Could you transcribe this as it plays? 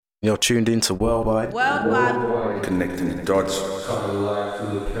You're tuned into Worldwide. Connecting the dots. Worldwide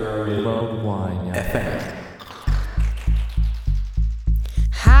FM.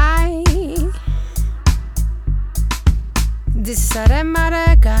 Hi. This is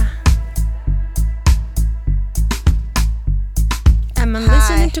Aremarega. I'm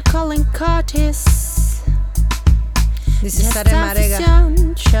listening to Colin Curtis. This is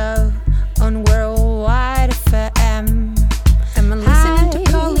Aremarega show on Worldwide FM. I'm listening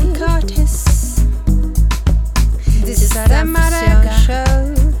to Colin Curtis. This is Aremarega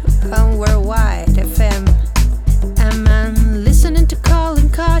show on Worldwide FM. I'm listening to Colin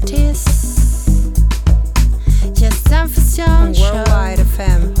Curtis. Just some fashion show on Worldwide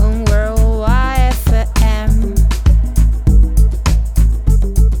FM. On Worldwide FM.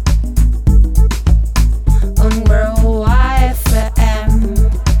 On Worldwide FM.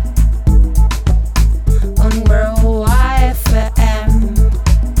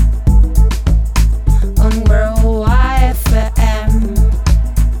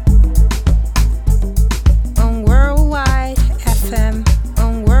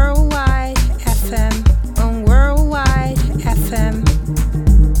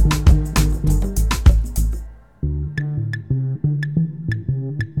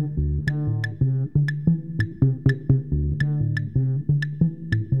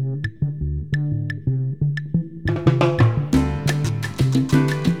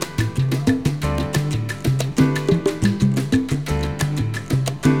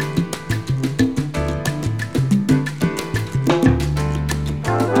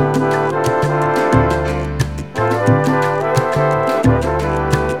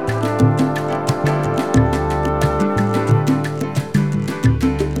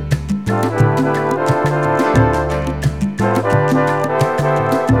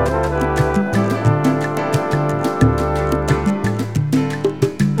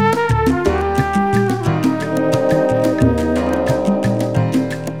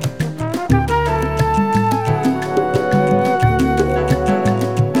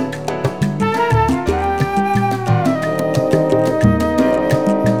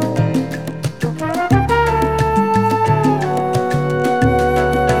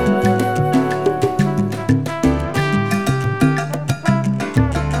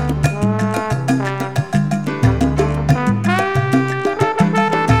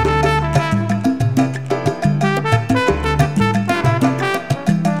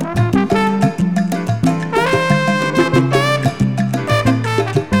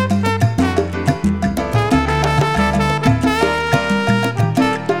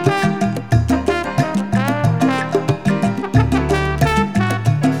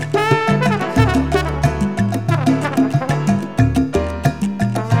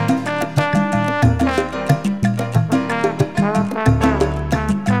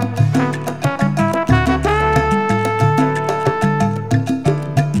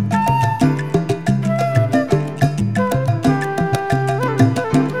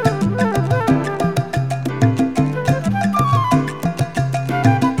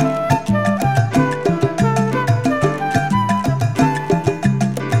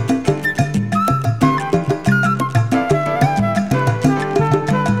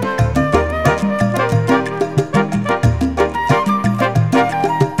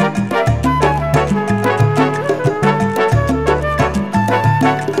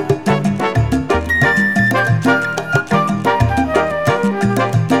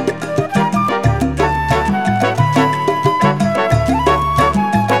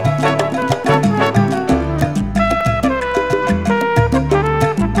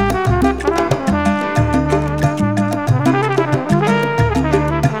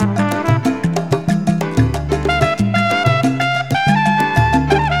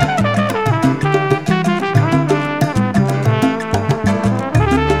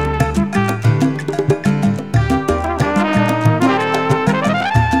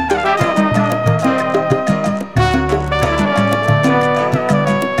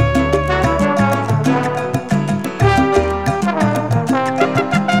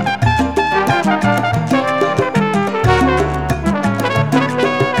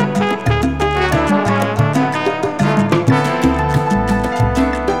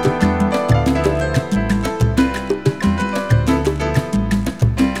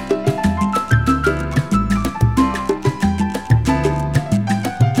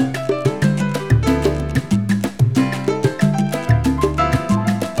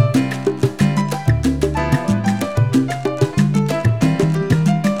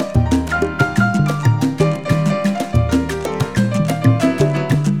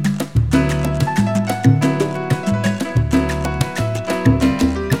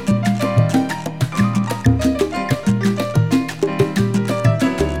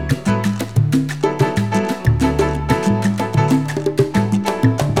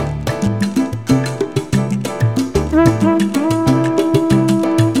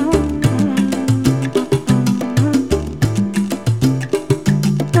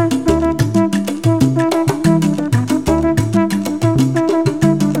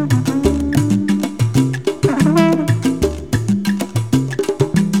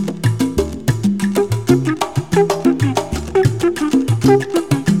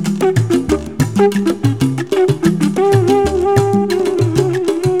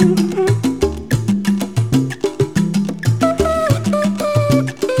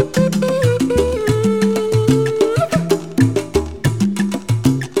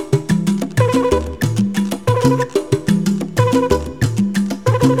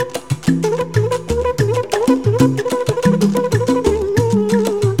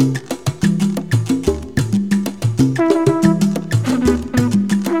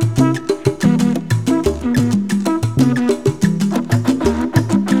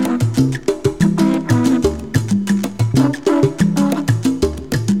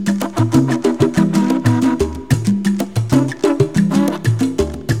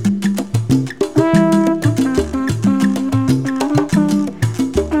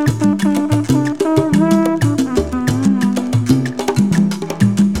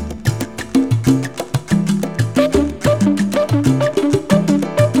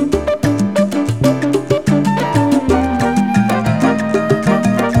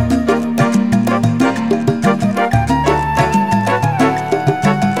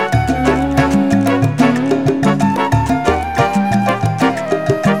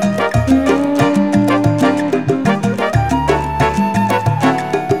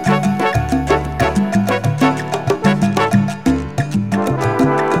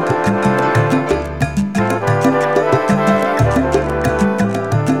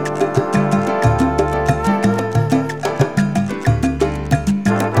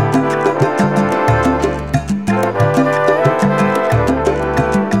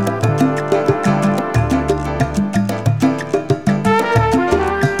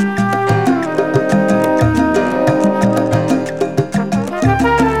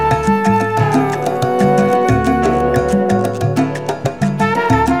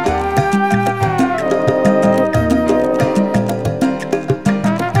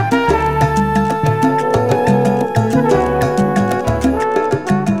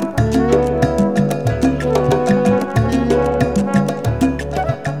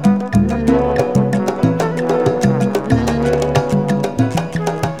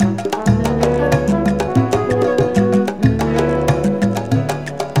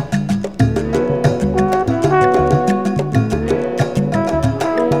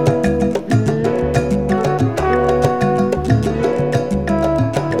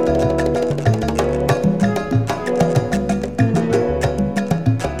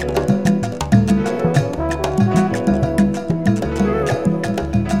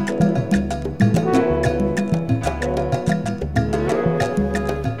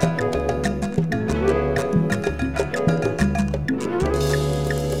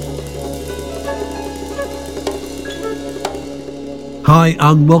 Hi,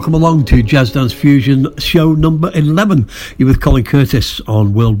 and welcome along to Jazz Dance Fusion show number 11. You're with Colin Curtis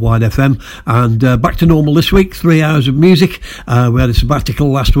on Worldwide FM, and back to normal this week, 3 hours of music. We had a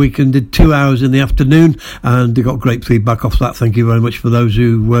sabbatical last week and did 2 hours in the afternoon, and got great feedback off that. Thank you very much for those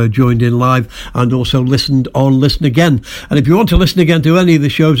who joined in live and also listened on Listen Again. And if you want to listen again to any of the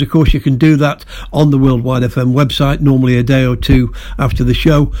shows, of course, you can do that on the Worldwide FM website, normally a day or two after the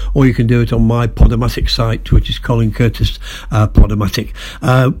show, or you can do it on my Podomatic site, which is Colin Curtis Podomatic.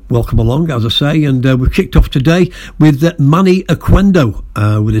 Welcome along, as I say, and we've kicked off today with Manny Oquendo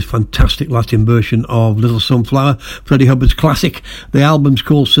with his fantastic Latin version of Little Sunflower, Freddie Hubbard's classic. The album's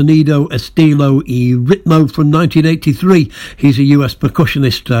called Sonido Estilo y Ritmo from 1983. He's a US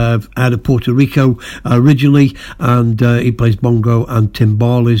percussionist out of Puerto Rico originally, and he plays bongo and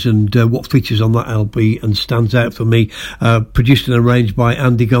timbales, and what features on that LP and stands out for me, produced and arranged by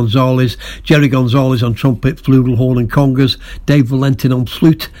Andy Gonzalez, Jerry Gonzalez on trumpet, flugelhorn and congas, Dave Valentin on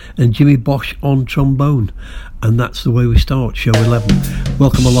flute, and Jimmy Bosch on trombone. And that's the way we start show 11.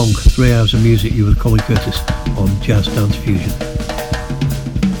 Welcome along, 3 hours of music. You with Colin Curtis on Jazz Dance Fusion.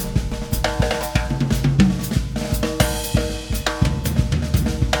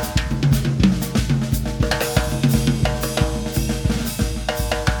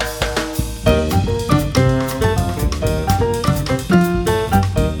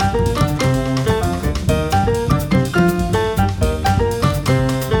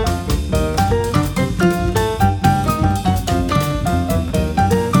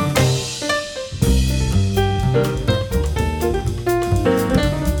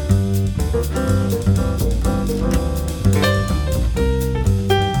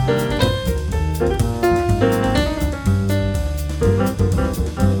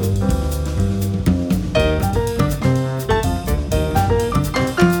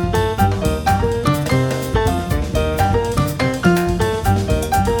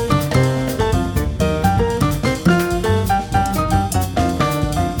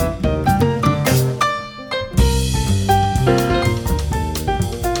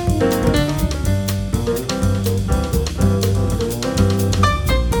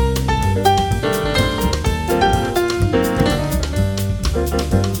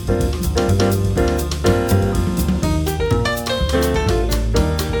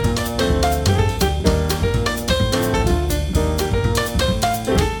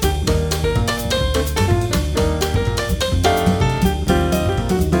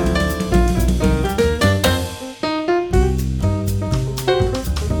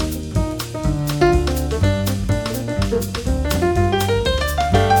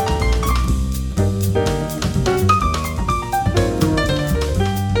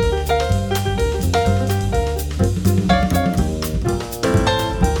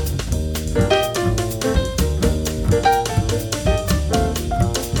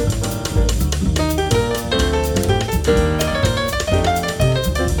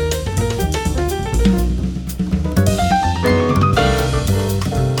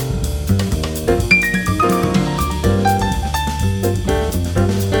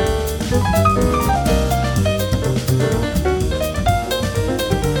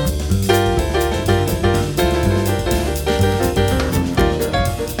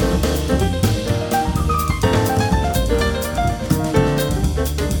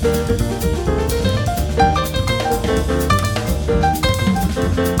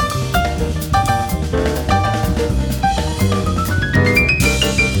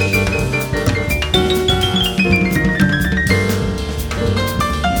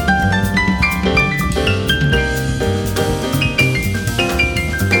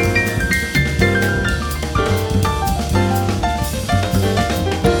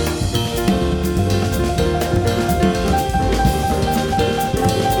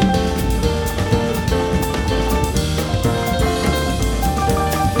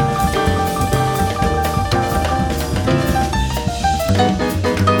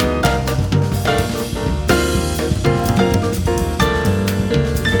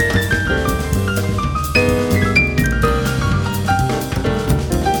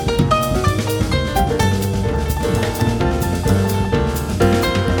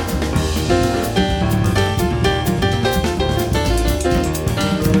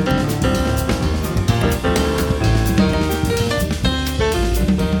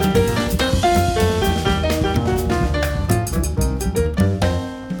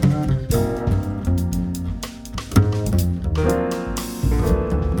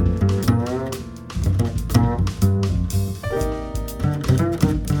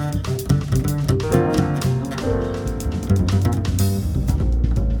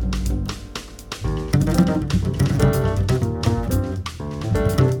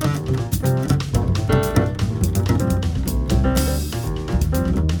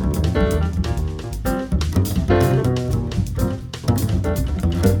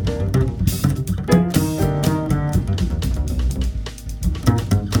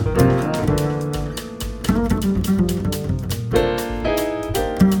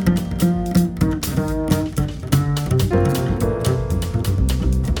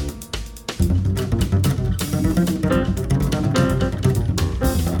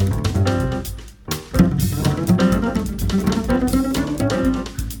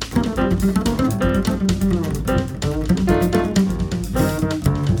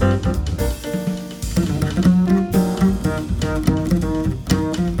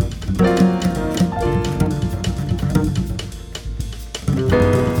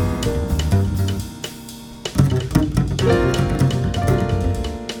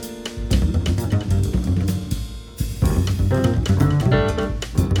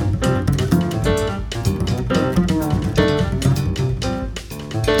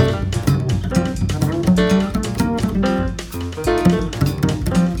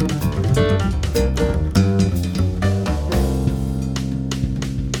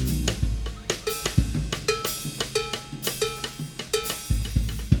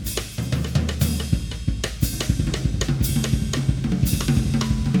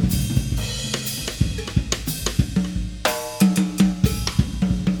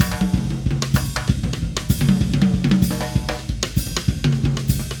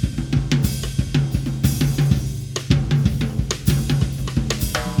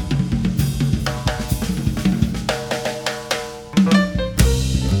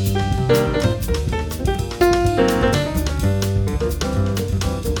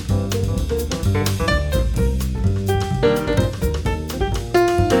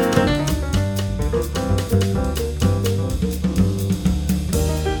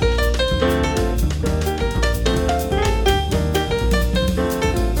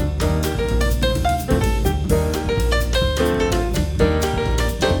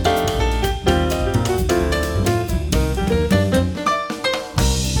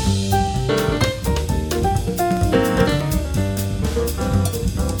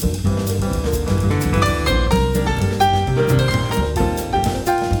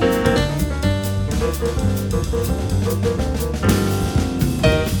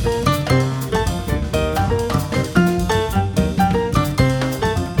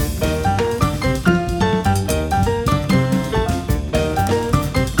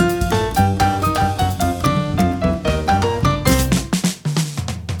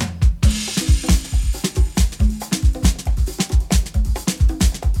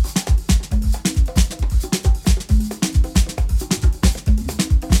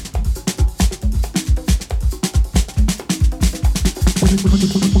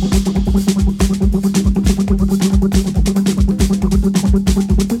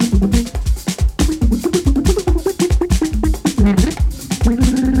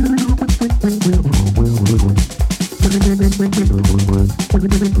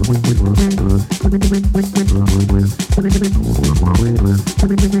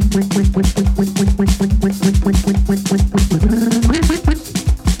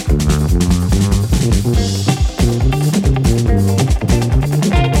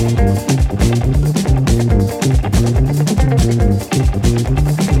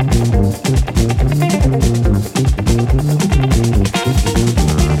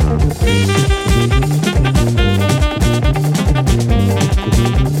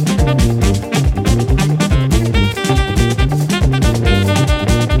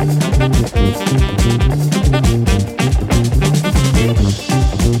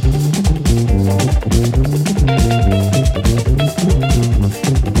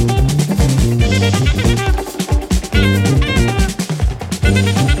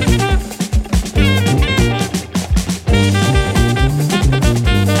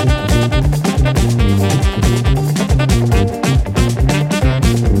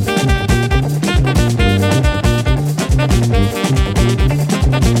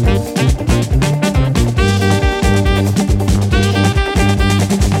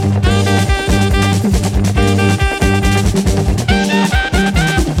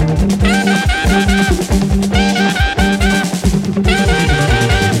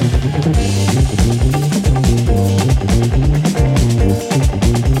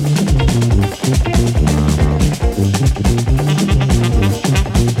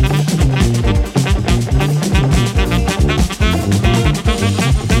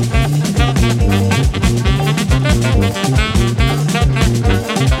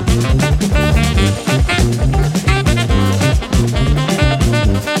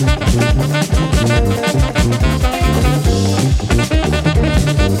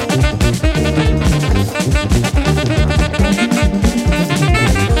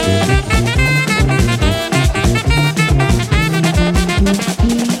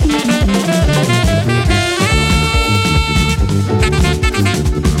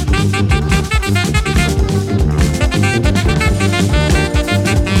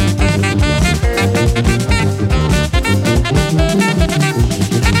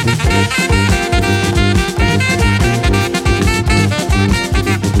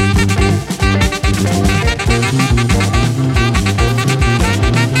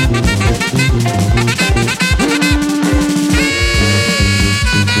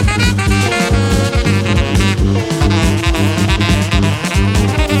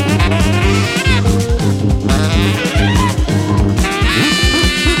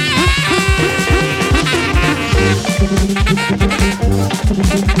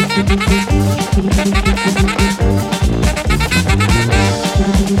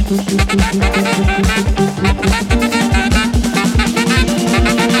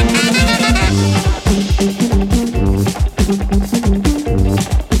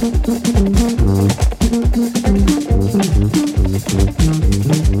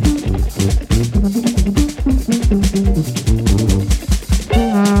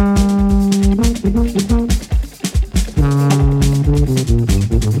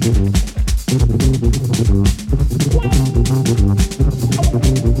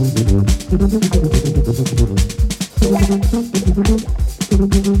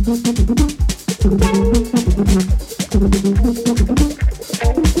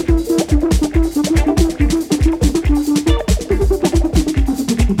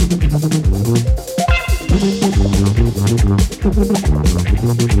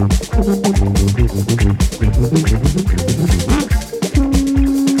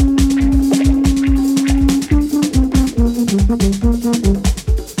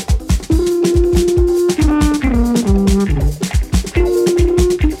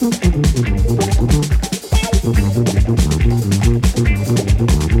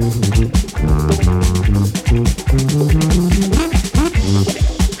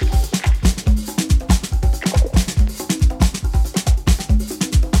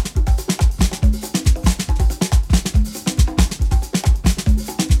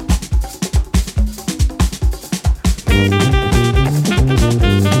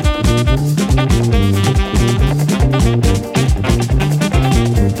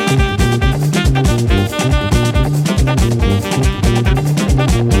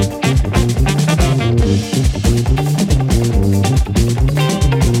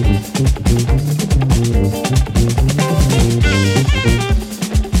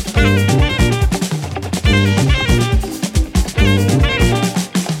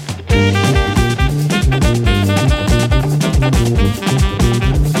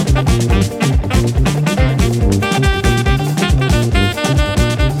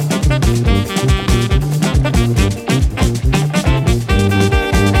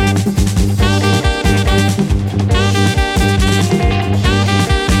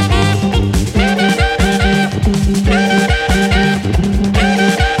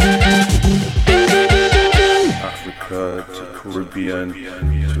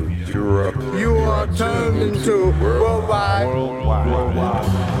 Europe. You are turned into worldwide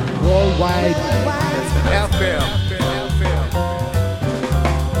FM.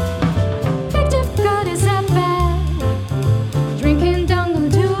 Picture God is a bad, drinking jungle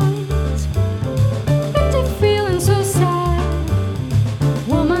juice. Picture feeling so sad,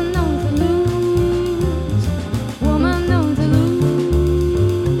 woman known to lose, woman known to lose.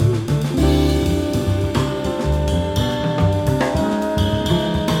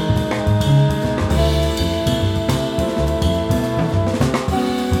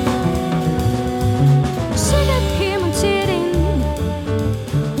 She got him on cheating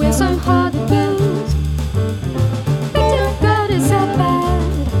with some hard blues. Picture God is a bad,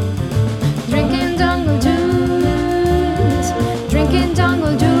 drinking jungle juice, drinking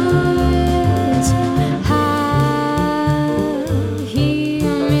jungle juice. How he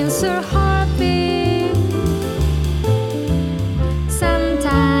miss her heartbeat.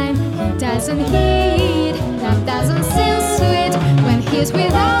 Sometimes he doesn't heed, that doesn't seem sweet when he's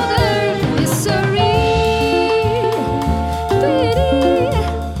without her. It's so real.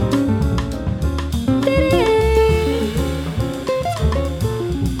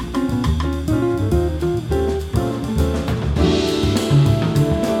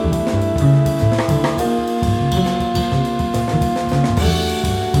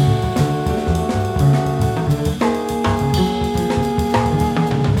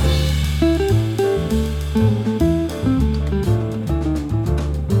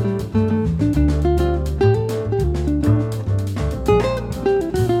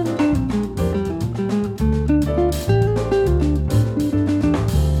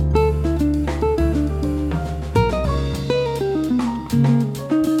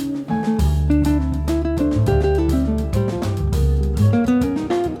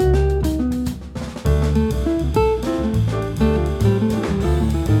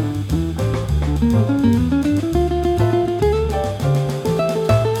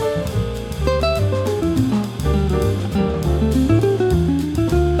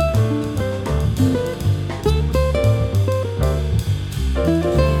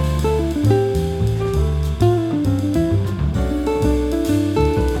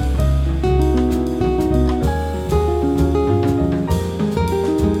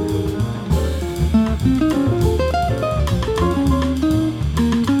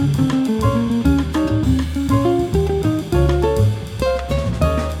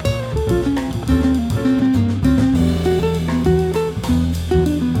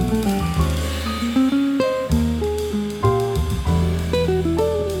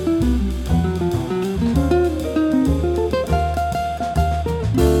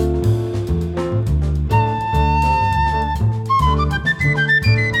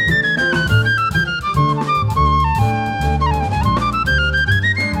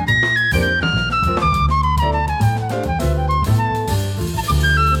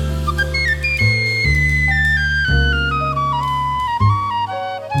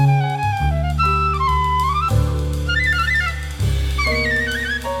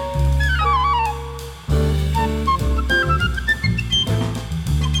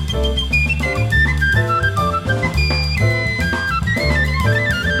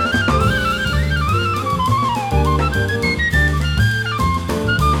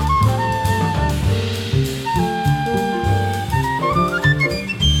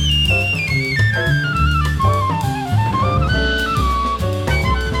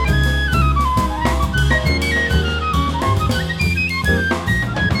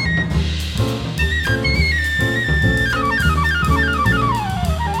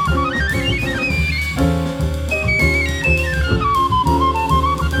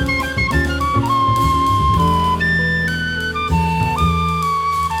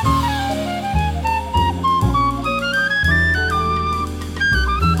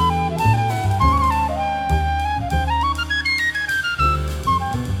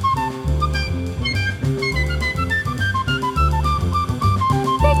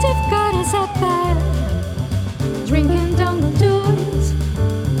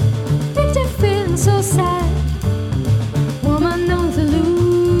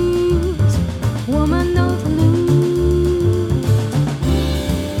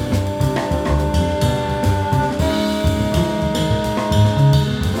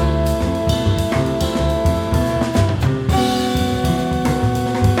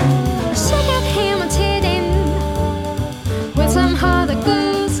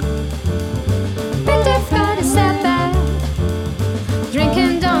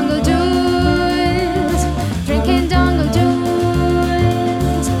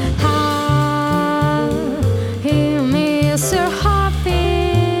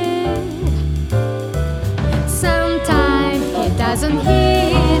 doesn't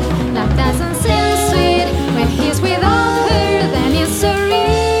hit, love doesn't seem sweet. When he's without her, then it's so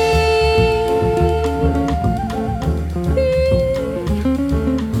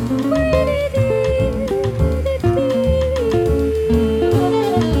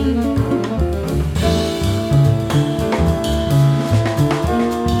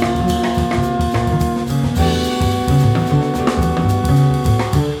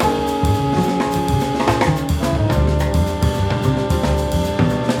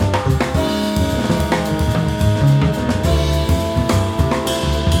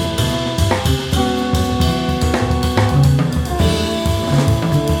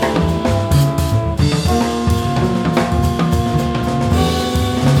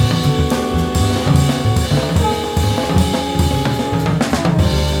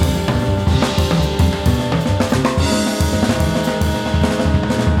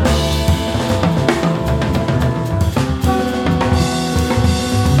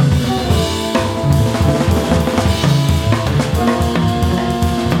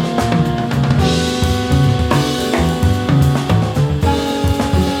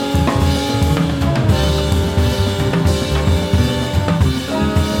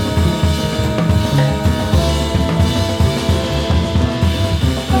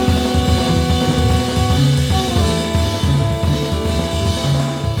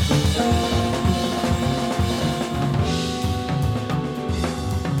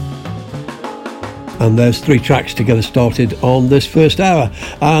And there's 3 tracks to get us started on this first hour.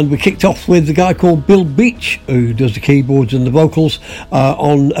 And we kicked off with the guy called Bill Beach, who does the keyboards and the vocals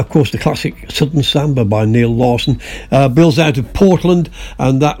on, of course, the classic Southern Samba by Neil Lawson. Bill's out of Portland,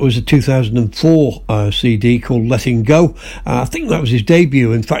 and that was a 2004 CD called Letting Go. I think that was his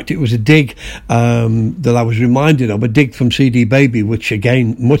debut. In fact, it was a dig that I was reminded of, a dig from CD Baby, which,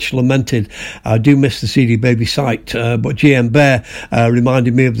 again, much lamented. I do miss the CD Baby site, but GM Bear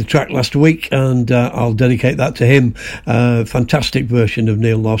reminded me of the track last week, and I'll dedicate that to him. Fantastic version of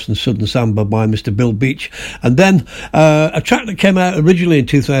Neil Lawson's Southern Samba by Mr. Bill Beach. And then a track that came out originally in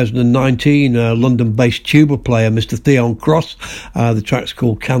 2019, London-based tuba player Mr. Theon Cross. The track's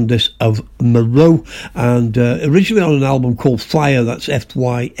called Candice of Moreau, and originally on an album called Fire, that's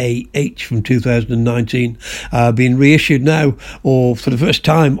Fyah from 2019, being reissued now, or for the first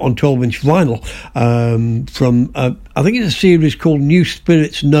time, on 12-inch vinyl from I think it's a series called New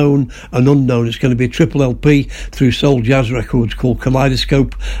Spirits Known and Unknown. It's going to be a triple LP through Soul Jazz Records called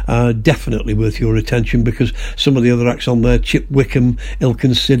Kaleidoscope. Definitely worth your attention, because some of the other acts on there, Chip Wickham, Ill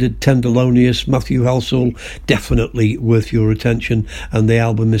Considered, Tenderlonious, Matthew Halsall, definitely worth your attention. And the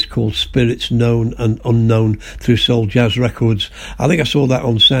album is called Spirits Known and Unknown through Soul Jazz Records. I think I saw that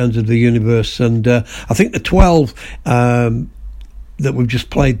on Sounds of the Universe, and I think the 12 that we've just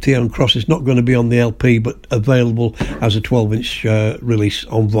played, Theon Cross, is not going to be on the LP, but available as a 12-inch release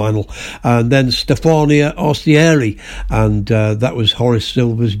on vinyl. And then Stefania Arcieri, and that was Horace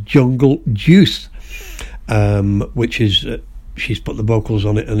Silver's Jungle Juice, which is she's put the vocals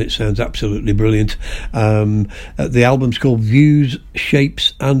on it, and it sounds absolutely brilliant. The album's called Views,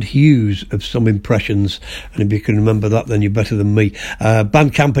 Shapes and Hues of Some Impressions, and if you can remember that, then you're better than me.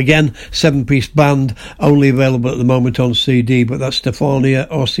 Bandcamp again, 7-piece band, only available at the moment on CD, but that's Stefania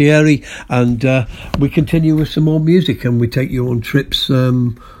Arcieri, and we continue with some more music, and we take you on trips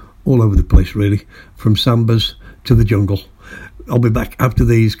all over the place, really, from sambas to the jungle. I'll be back after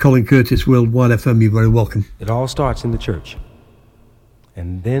these. Colin Curtis, Worldwide FM, you're very welcome. It all starts in the church.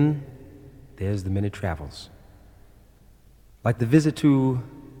 And then there's the many travels. Like the visit to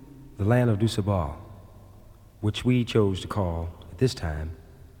the land of Dusabal, which we chose to call, at this time,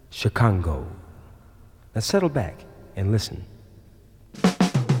 Chicago. Now settle back and listen.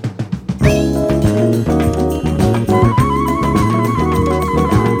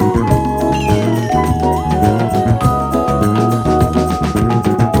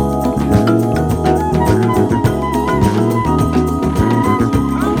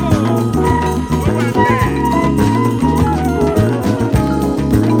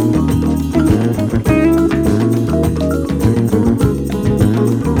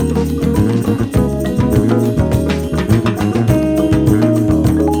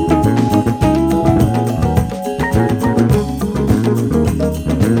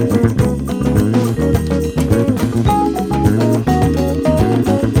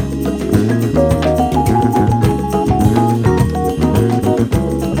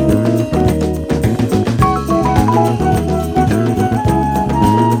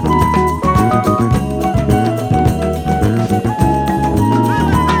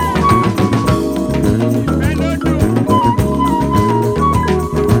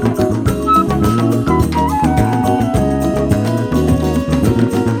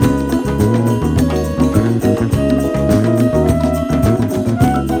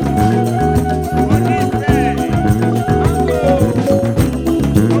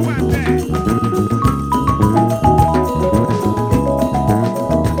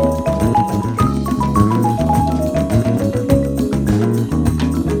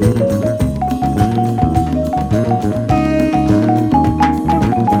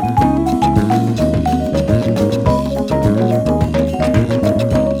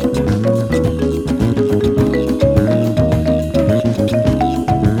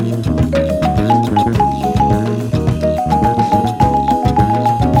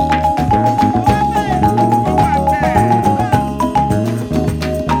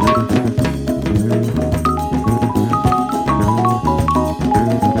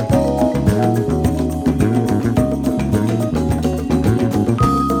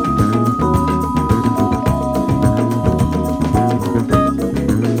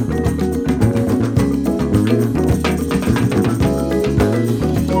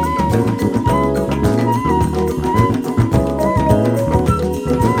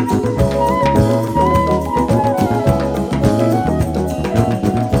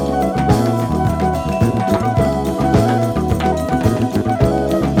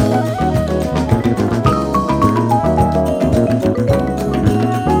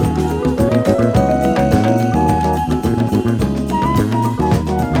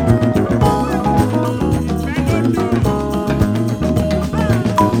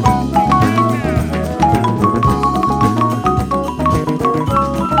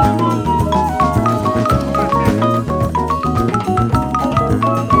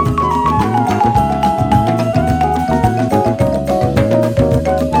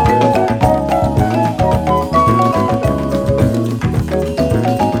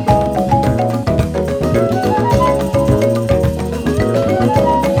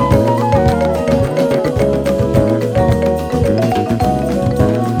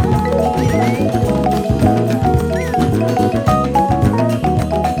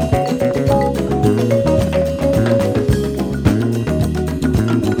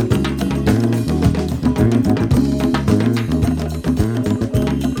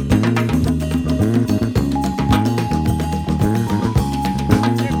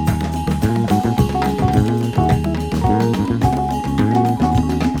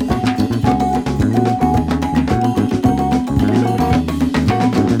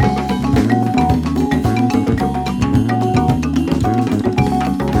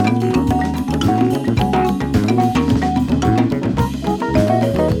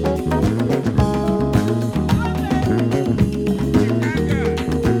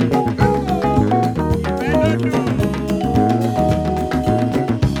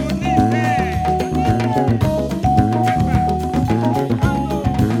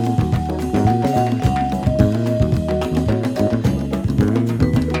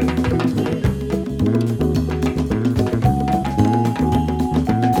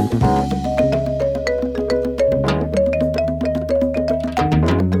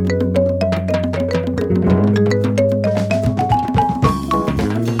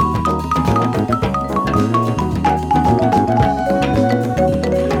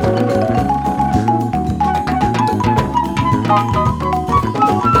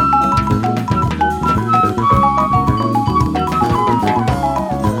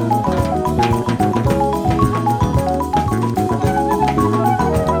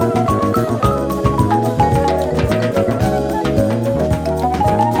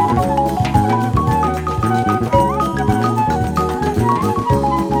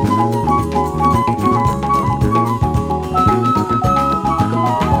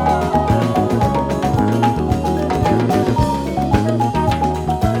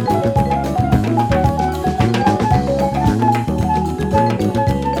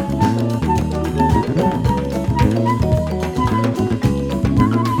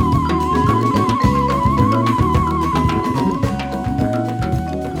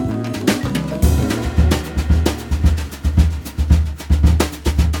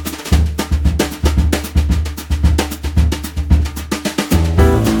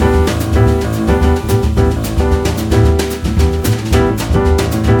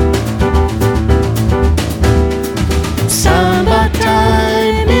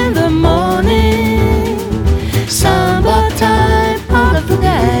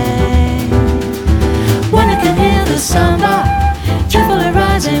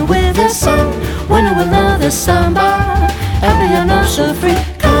 the samba, happy and also free.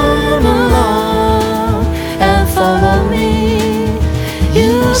 Come along and follow me.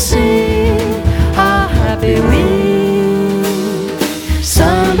 You'll see how happy we.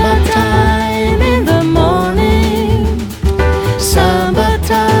 Samba time in the morning, samba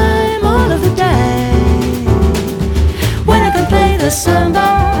time all of the day. When I can play the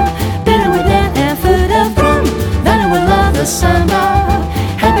samba, then we dance and foot of drum. Then I will love the samba,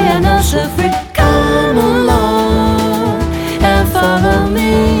 happy and also free. Come along and follow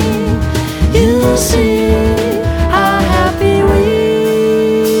me. You'll see how happy we.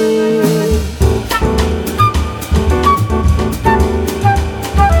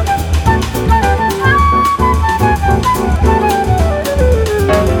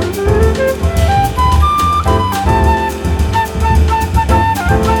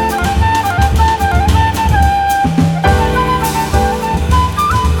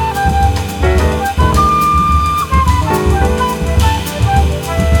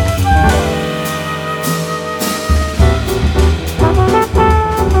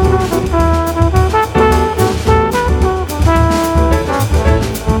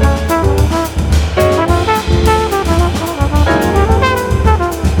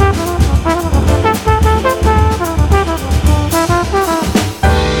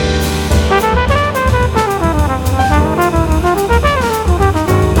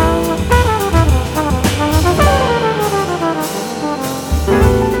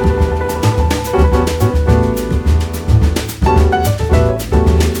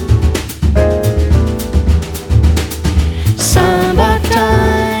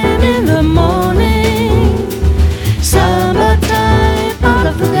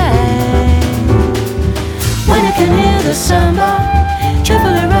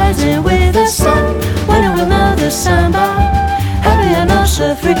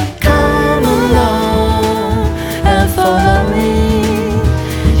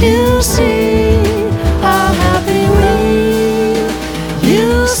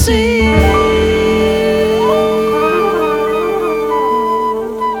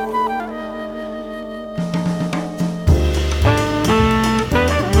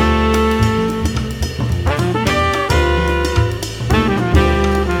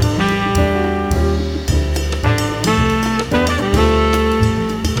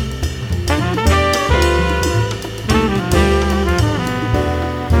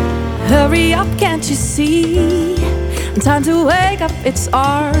 Hurry up, can't you see? Time to wake up, it's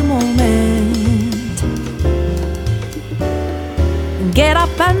our moment. Get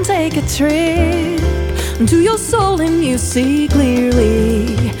up and take a trip to your soul and you see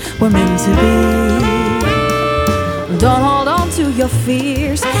clearly we're meant to be. Don't hold on to your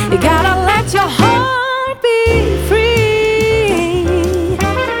fears, you gotta let your heart be free.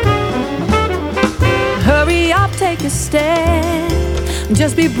 Hurry up, take a step,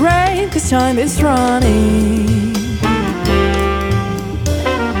 just be brave, 'cause time is running.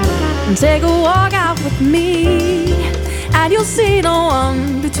 Take a walk out with me, and you'll see no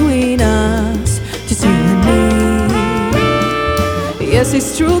one between us, just you and me. Yes,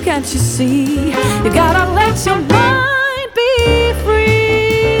 it's true, can't you see? You gotta let your mind be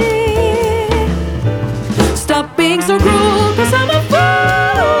free. Stop being so cruel, 'cause I'm a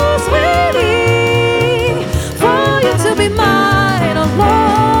fool who's waiting for you to be mine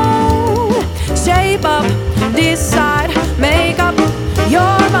alone. Shape up, decide, make up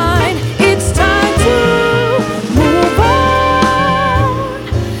your mind. It's time to move on.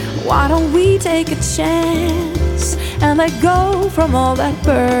 Why don't we take a chance and let go from all that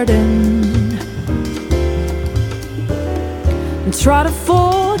burden? Try to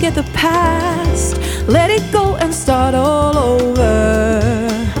forget the past, let it go and start all over.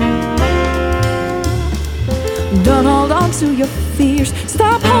 Don't hold on to your fears,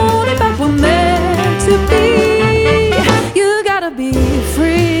 stop holding back, we're meant to be. You gotta be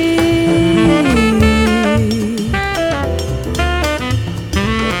free.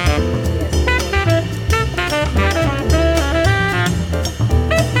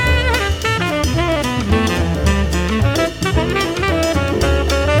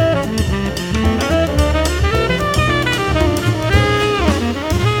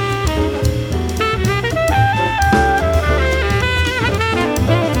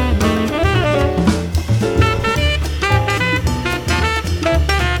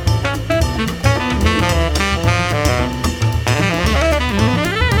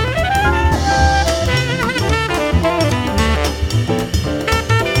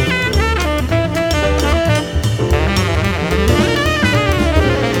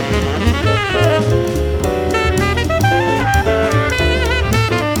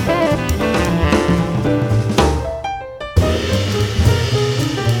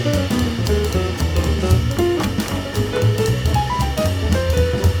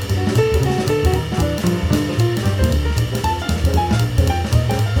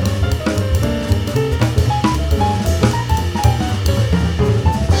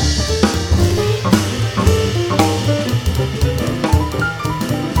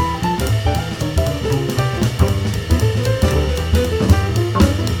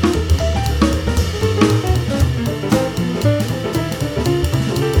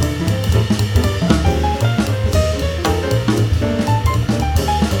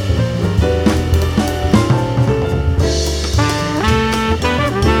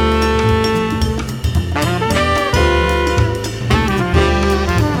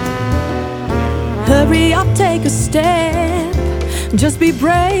 Just be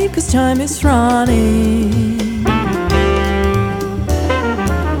brave, 'cause time is running.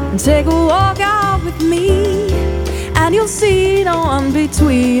 Take a walk out with me, and you'll see no one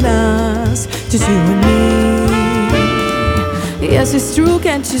between us, just you and me. Yes, it's true,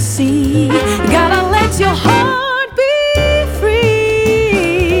 can't you see? You gotta let your heart be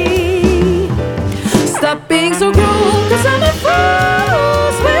free. Stop being so cruel, 'cause I'm a fool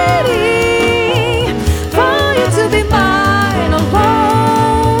who's waiting for you to be mine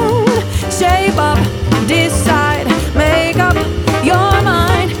alone. Shape up, decide, make up your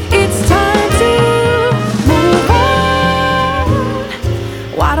mind. It's time to move on.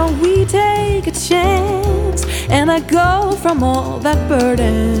 Why don't we take a chance and let go from all that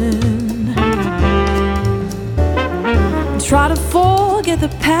burden? Try to forget the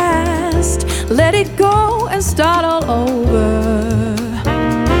past, let it go and start all over.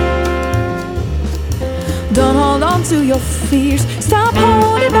 Don't hold on to your fears, stop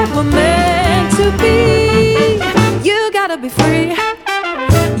holding back what meant to be. You gotta be free,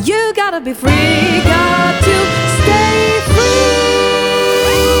 you gotta be free, got to stay free.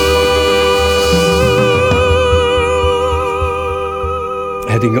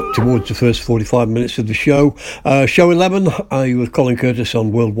 Heading up towards the first 45 minutes of the show. Show 11, you with Colin Curtis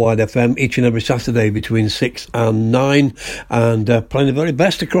on Worldwide FM each and every Saturday between 6 and 9, and playing the very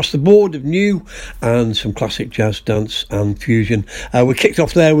best across the board of new and some classic jazz, dance and fusion. We kicked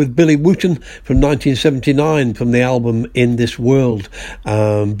off there with Billy Wooten from 1979 from the album In This World.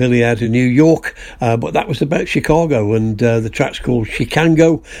 Billy out of New York, but that was about Chicago, and the track's called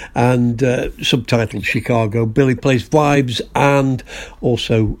Chicango and subtitled Chicago. Billy plays vibes and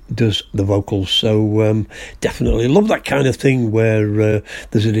also does the vocals, so definitely love that kind of thing where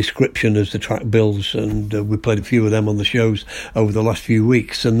there's a description as the track builds, and we played a few of them on the shows over the last few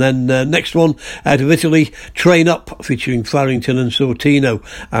weeks. And then next one out of Italy, Train Up, featuring Farrington and Sortino,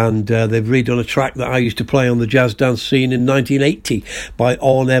 and they've redone a track that I used to play on the jazz dance scene in 1980 by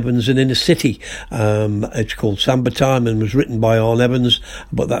Orne Evans and Inner City. It's called Samba Time and was written by Orne Evans,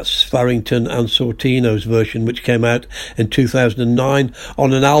 but that's Farrington and Sortino's version, which came out in 2009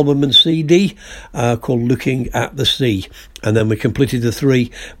 on an album and CD called Looking at the Sea. And then we completed the three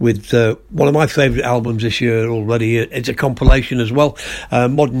with one of my favourite albums this year already. It's a compilation as well,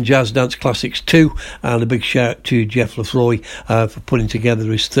 Modern Jazz Dance Classics 2, and a big shout to Jeff Lefroy for putting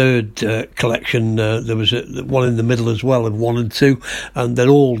together his third collection. There was one in the middle as well of 1 and 2, and they're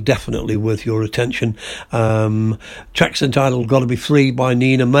all definitely worth your attention. Tracks entitled Gotta Be Free by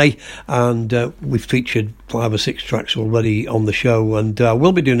Nina May, and we've featured 5 or 6 tracks already on the show, and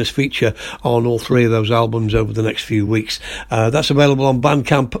we'll be doing this feature on all 3 of those albums over the next few weeks. That's available on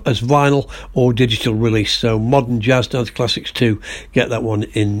Bandcamp as vinyl or digital release. So Modern Jazz Dance Classics 2, get that one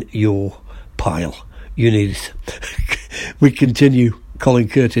in your pile. You need it. We continue. Colin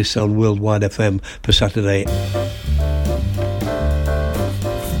Curtis on Worldwide FM for Saturday.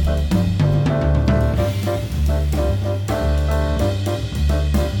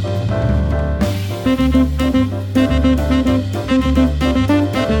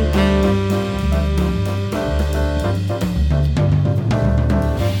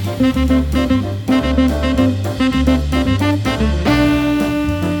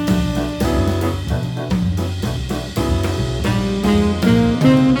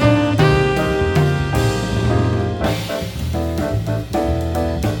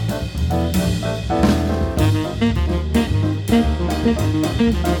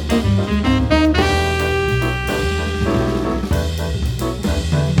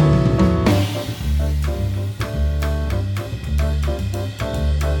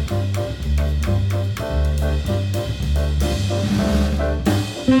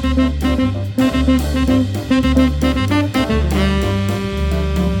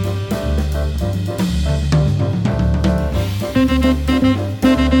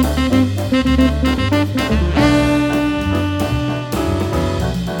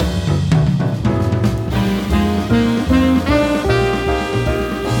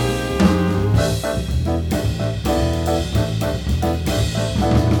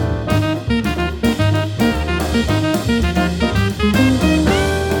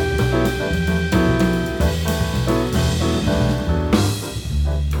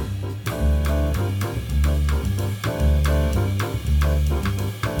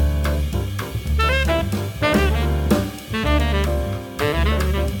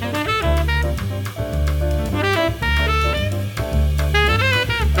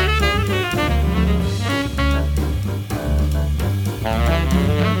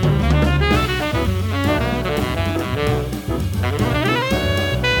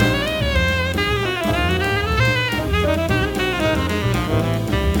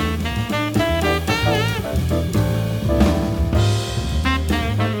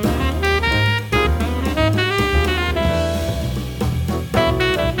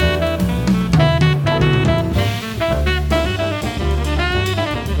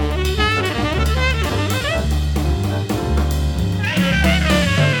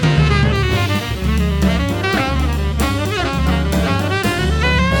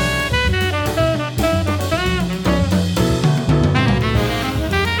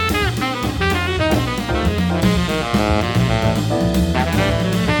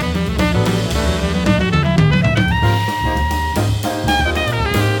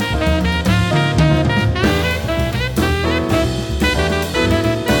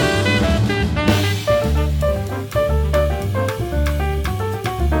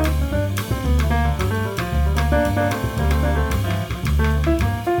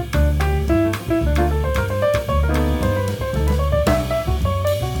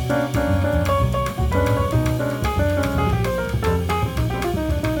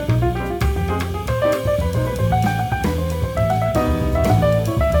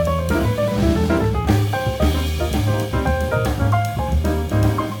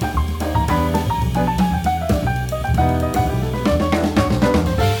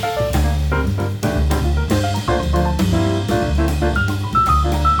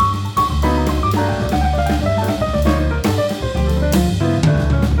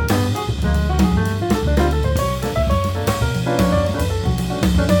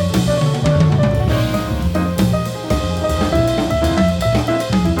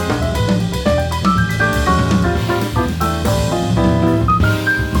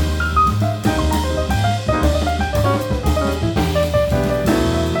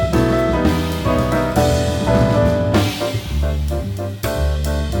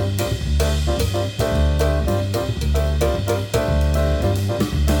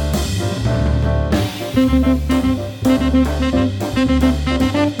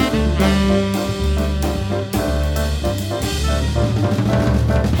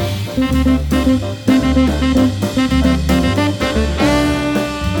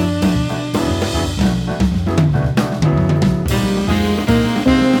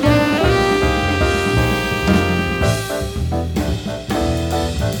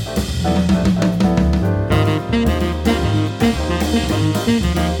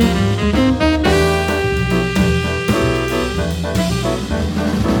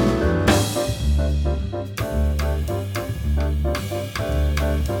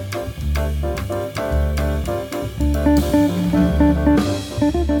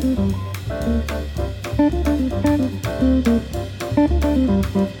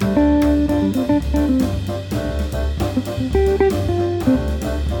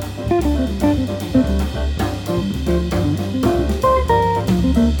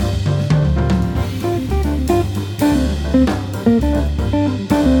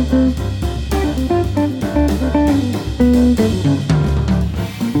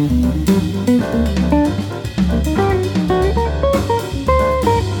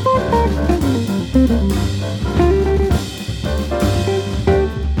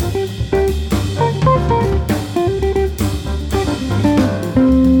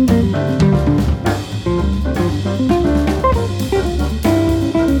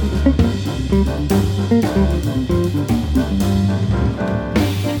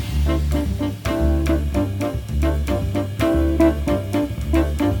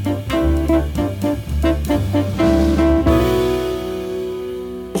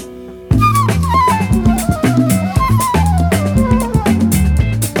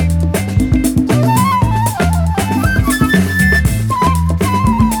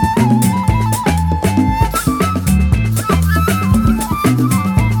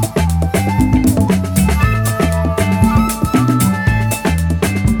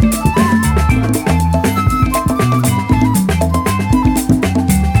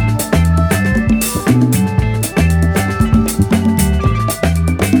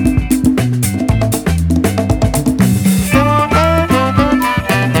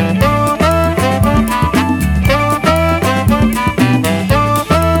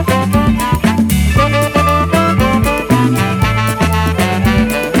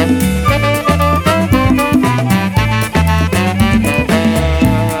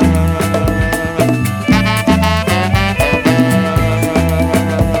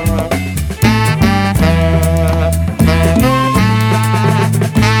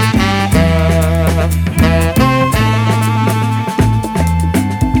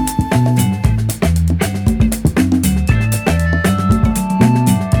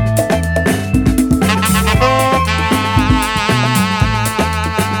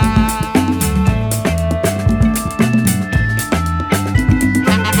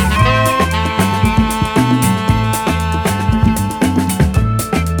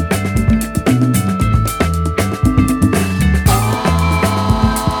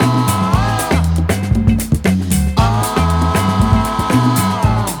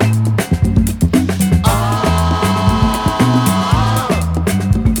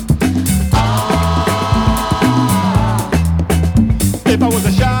 If I was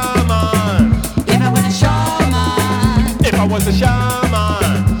a shaman, a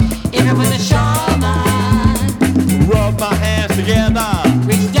shaman, If it was a shaman, rub my hands together,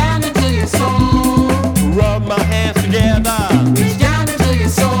 reach down into your soul. rub my hands together. Reach down into your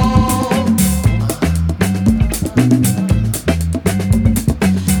soul.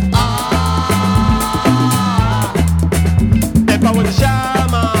 Ah, If I was a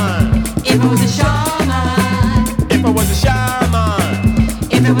shaman, if it was a shaman, if I was a shaman,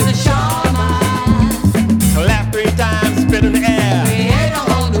 if it was a shaman, clap 3 times, spit in the air. create a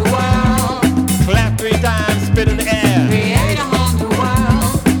whole new world. Clap 3 times, spit in the air. Create a whole new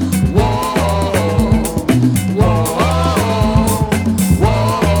world. Whoa, whoa,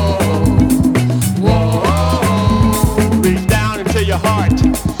 whoa, whoa. Reach down into your heart,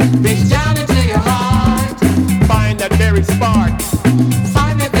 Reach down into your heart. find that very spark.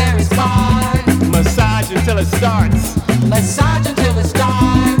 Find the very spark. Massage until it starts. Massage until it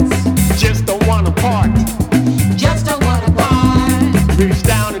starts. Just don't want to part. Just don't want to part. Reach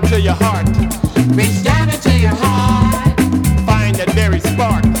down into your heart, Reach down into your heart. find that very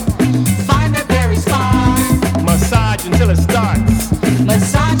spark. Find the very spark. Massage until it starts.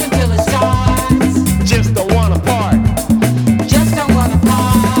 Massage until it starts. Just don't want to part. Just don't want to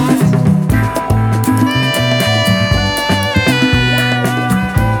part.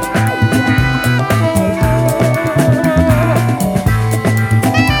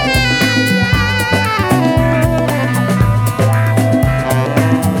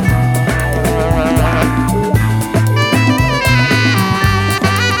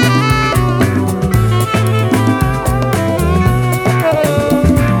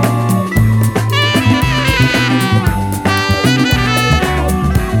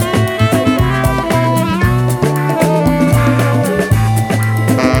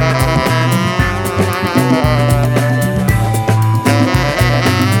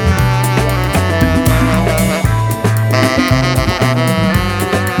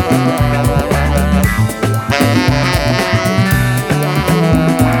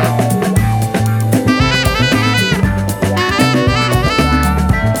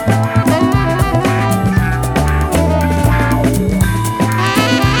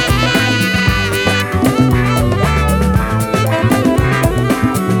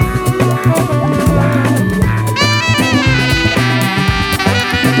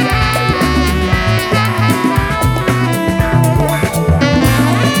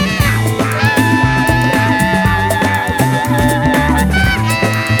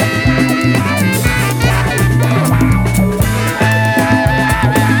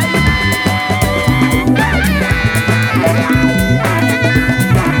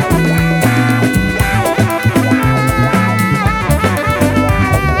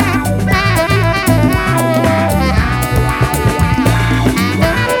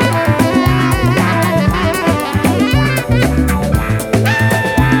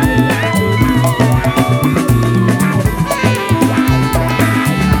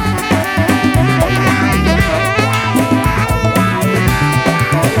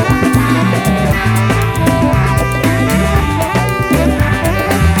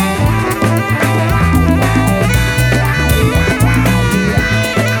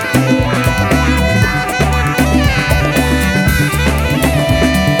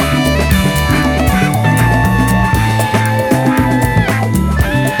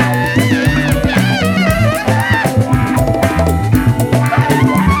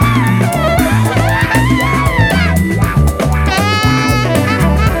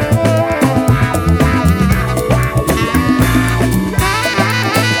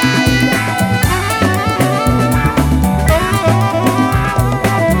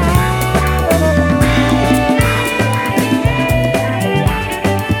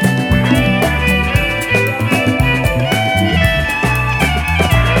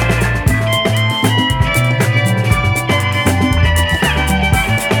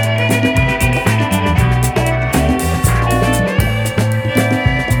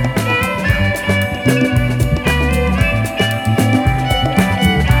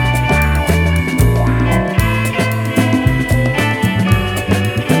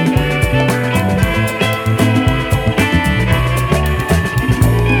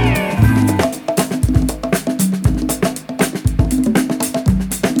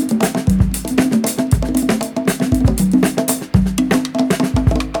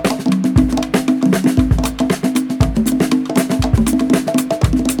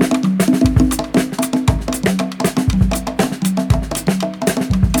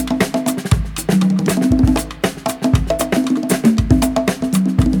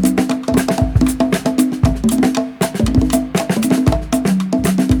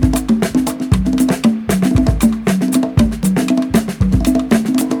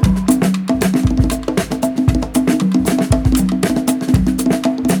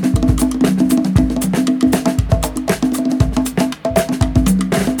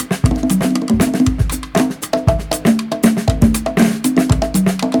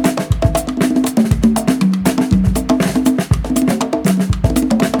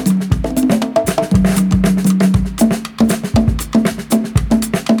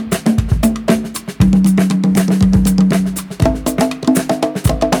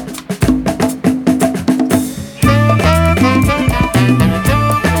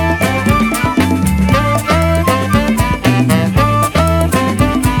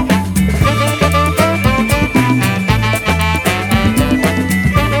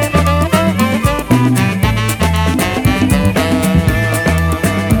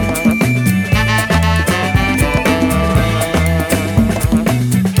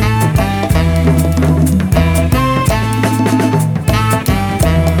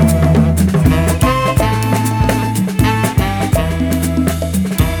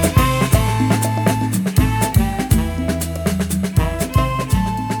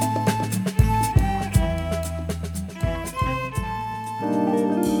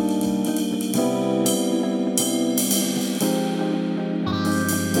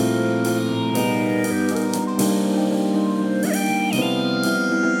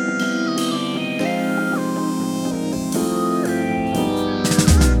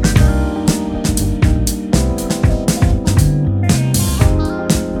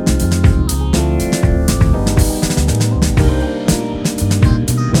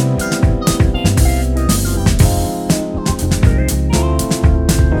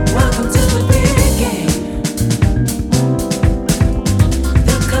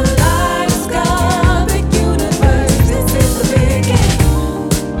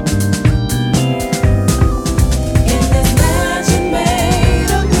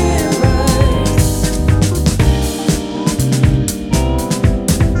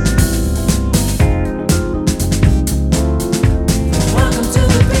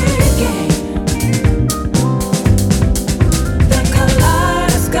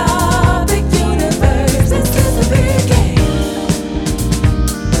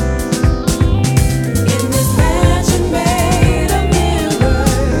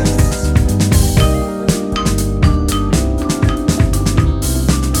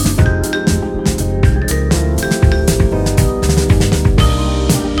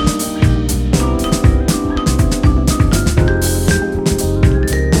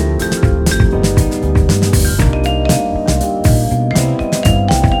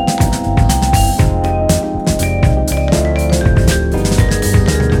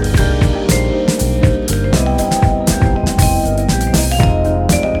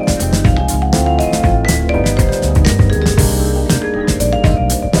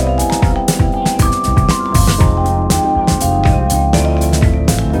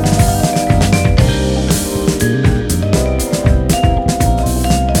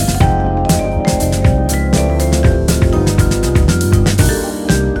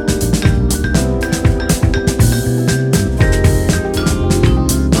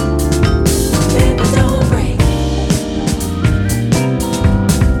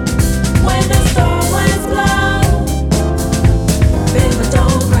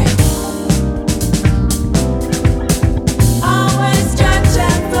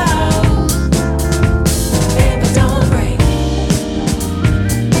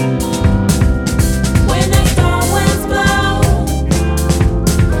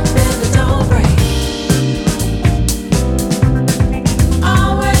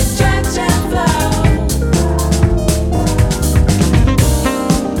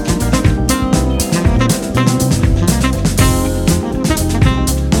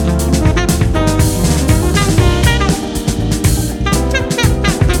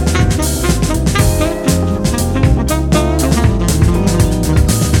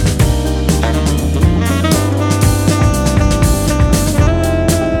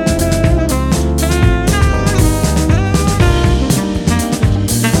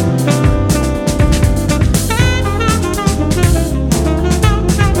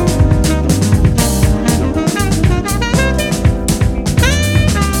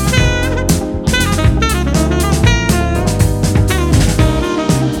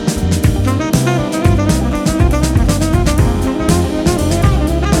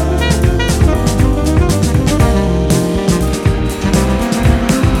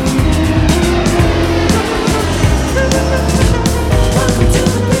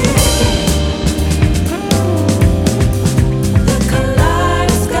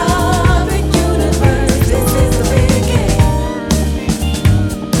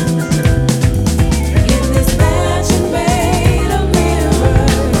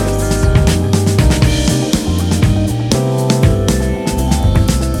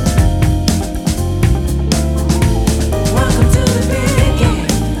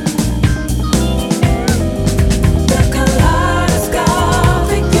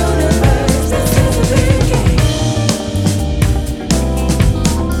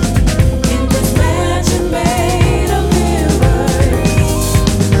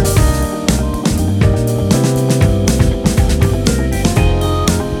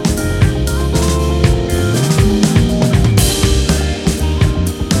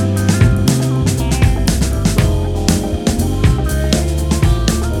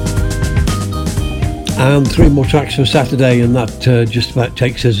 And three more tracks for Saturday, and that just about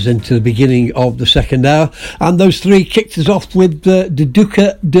takes us into the beginning of the second hour. And those three kicked us off with the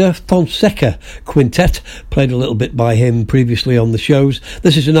Duca de Fonseca Quintet. Played a little bit by him previously on the shows.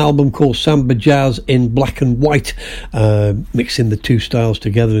 This is an album called Samba Jazz in Black and White, mixing the two styles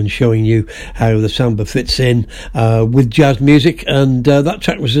together and showing you how the samba fits in with jazz music. And that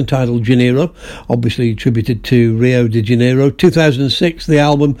track was entitled Janeiro, obviously attributed to Rio de Janeiro. 2006, the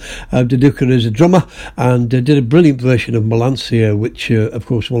album. Duca is a drummer, and did a brilliant version of Melancio, which of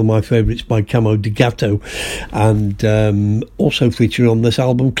course one of my favourites by Camo de Gato, and also featured on this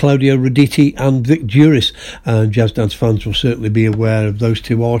album Claudio Roditi and Vic Juris. Jazz dance fans will certainly be aware of those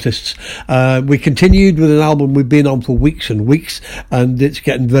two artists. We continued with an album we've been on for weeks and weeks, and it's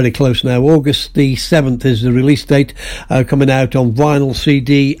getting very close now. August the 7th is the release date, coming out on vinyl,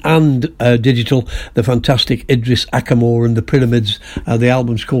 CD and digital. The fantastic Idris Akamor and the Pyramids. The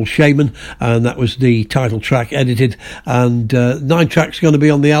album's called Shaman, and that was the title track edited, and 9 tracks going to be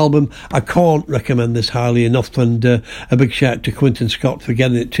on the album. I can't recommend this highly enough, and a big shout out to Quinton Scott for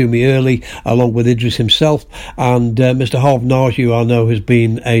getting it to me early, along with Idris himself, and Mr. Harv Naju, I know, has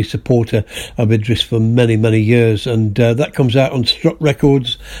been a supporter of Idris for many years, and that comes out on Strut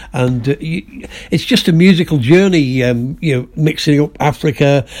Records, and it's just a musical journey, mixing up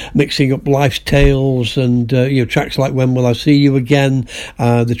Africa, mixing up life's tales, and tracks like When Will I See You Again,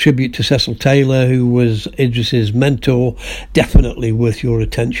 the tribute to Cecil Taylor, who was Idris's mentor. Definitely worth your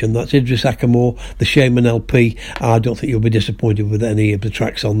attention. That's Idris Akamor, the Shaman LP. I don't think you'll be disappointed with any of the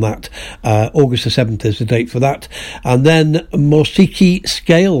tracks on that. August the 7th is the date for that. And then Mosiki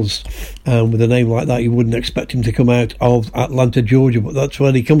Scales. With a name like that, you wouldn't expect him to come out of Atlanta, Georgia, but that's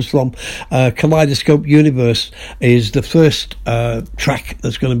where he comes from. Kaleidoscope Universe is the first track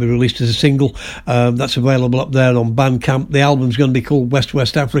that's going to be released as a single. That's available up there on Bandcamp. The album's going to be called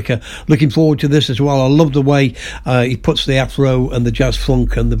West Africa. Looking forward to this as well. I love the way he puts the afro and the jazz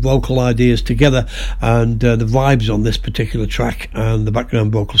funk and the vocal ideas together, and the vibes on this particular track, and the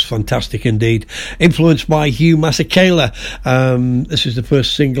background vocals fantastic indeed. Influenced by Hugh Masekela. This is the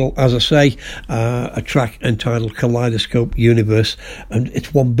first single, as I say, a track entitled Kaleidoscope Universe, and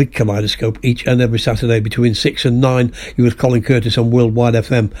it's one big kaleidoscope each and every Saturday between 6 and 9. You're with Colin Curtis on Worldwide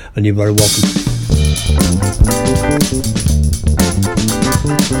FM, and you're very welcome.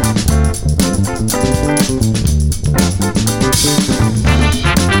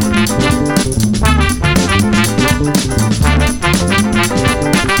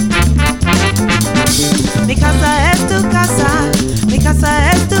 Mi casa es tu casa, mi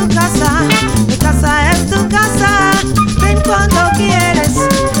casa es tu casa, mi casa es tu casa, ven cuando quieres.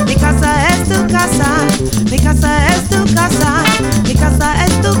 Mi casa es tu casa, mi casa es tu casa, mi casa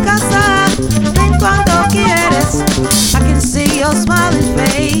es tu casa, ven cuando quieres. I can see your smiling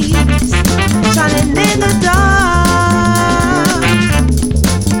face shining in the dark.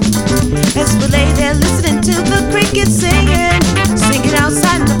 As we lay there listening to the crickets singing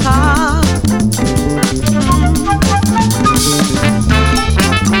outside in the park.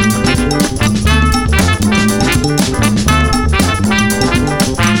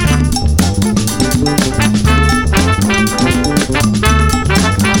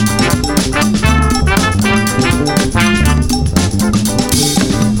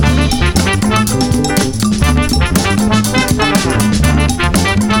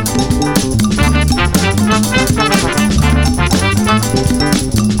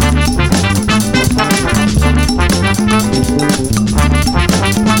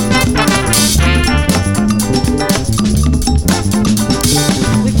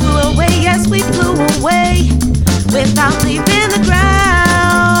 Without leaving the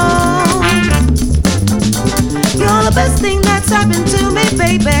ground. You're the best thing that's happened to me,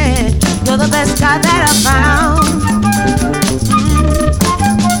 baby. You're the best guy that I found.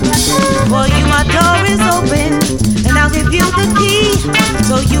 For you, my door is open, and I'll give you the key,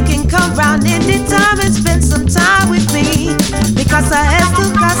 so you can come round anytime and spend some time with me. Mi casa es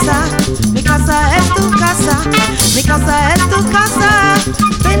tu casa, mi casa es tu casa, mi casa es tu casa,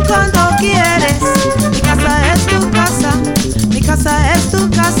 ven cuando quieres. Mi casa es tu casa, mi casa es tu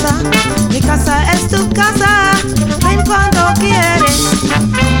casa, mi casa es tu casa, ven cuando quieres.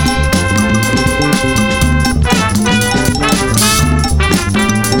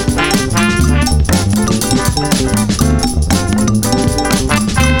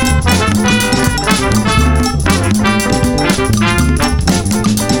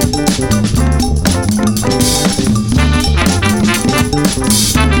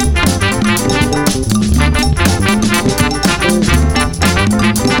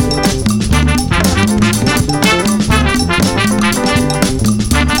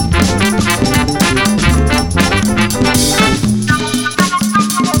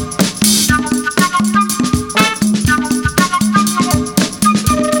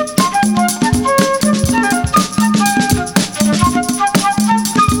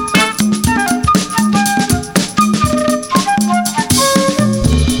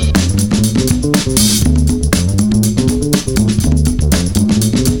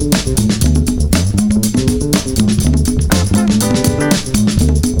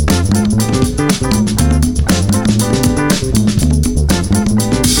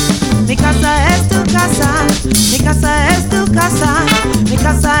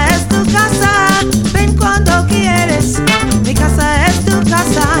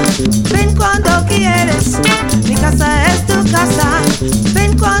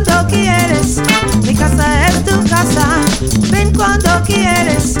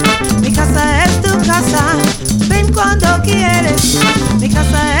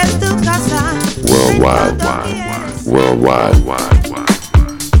 worldwide, worldwide.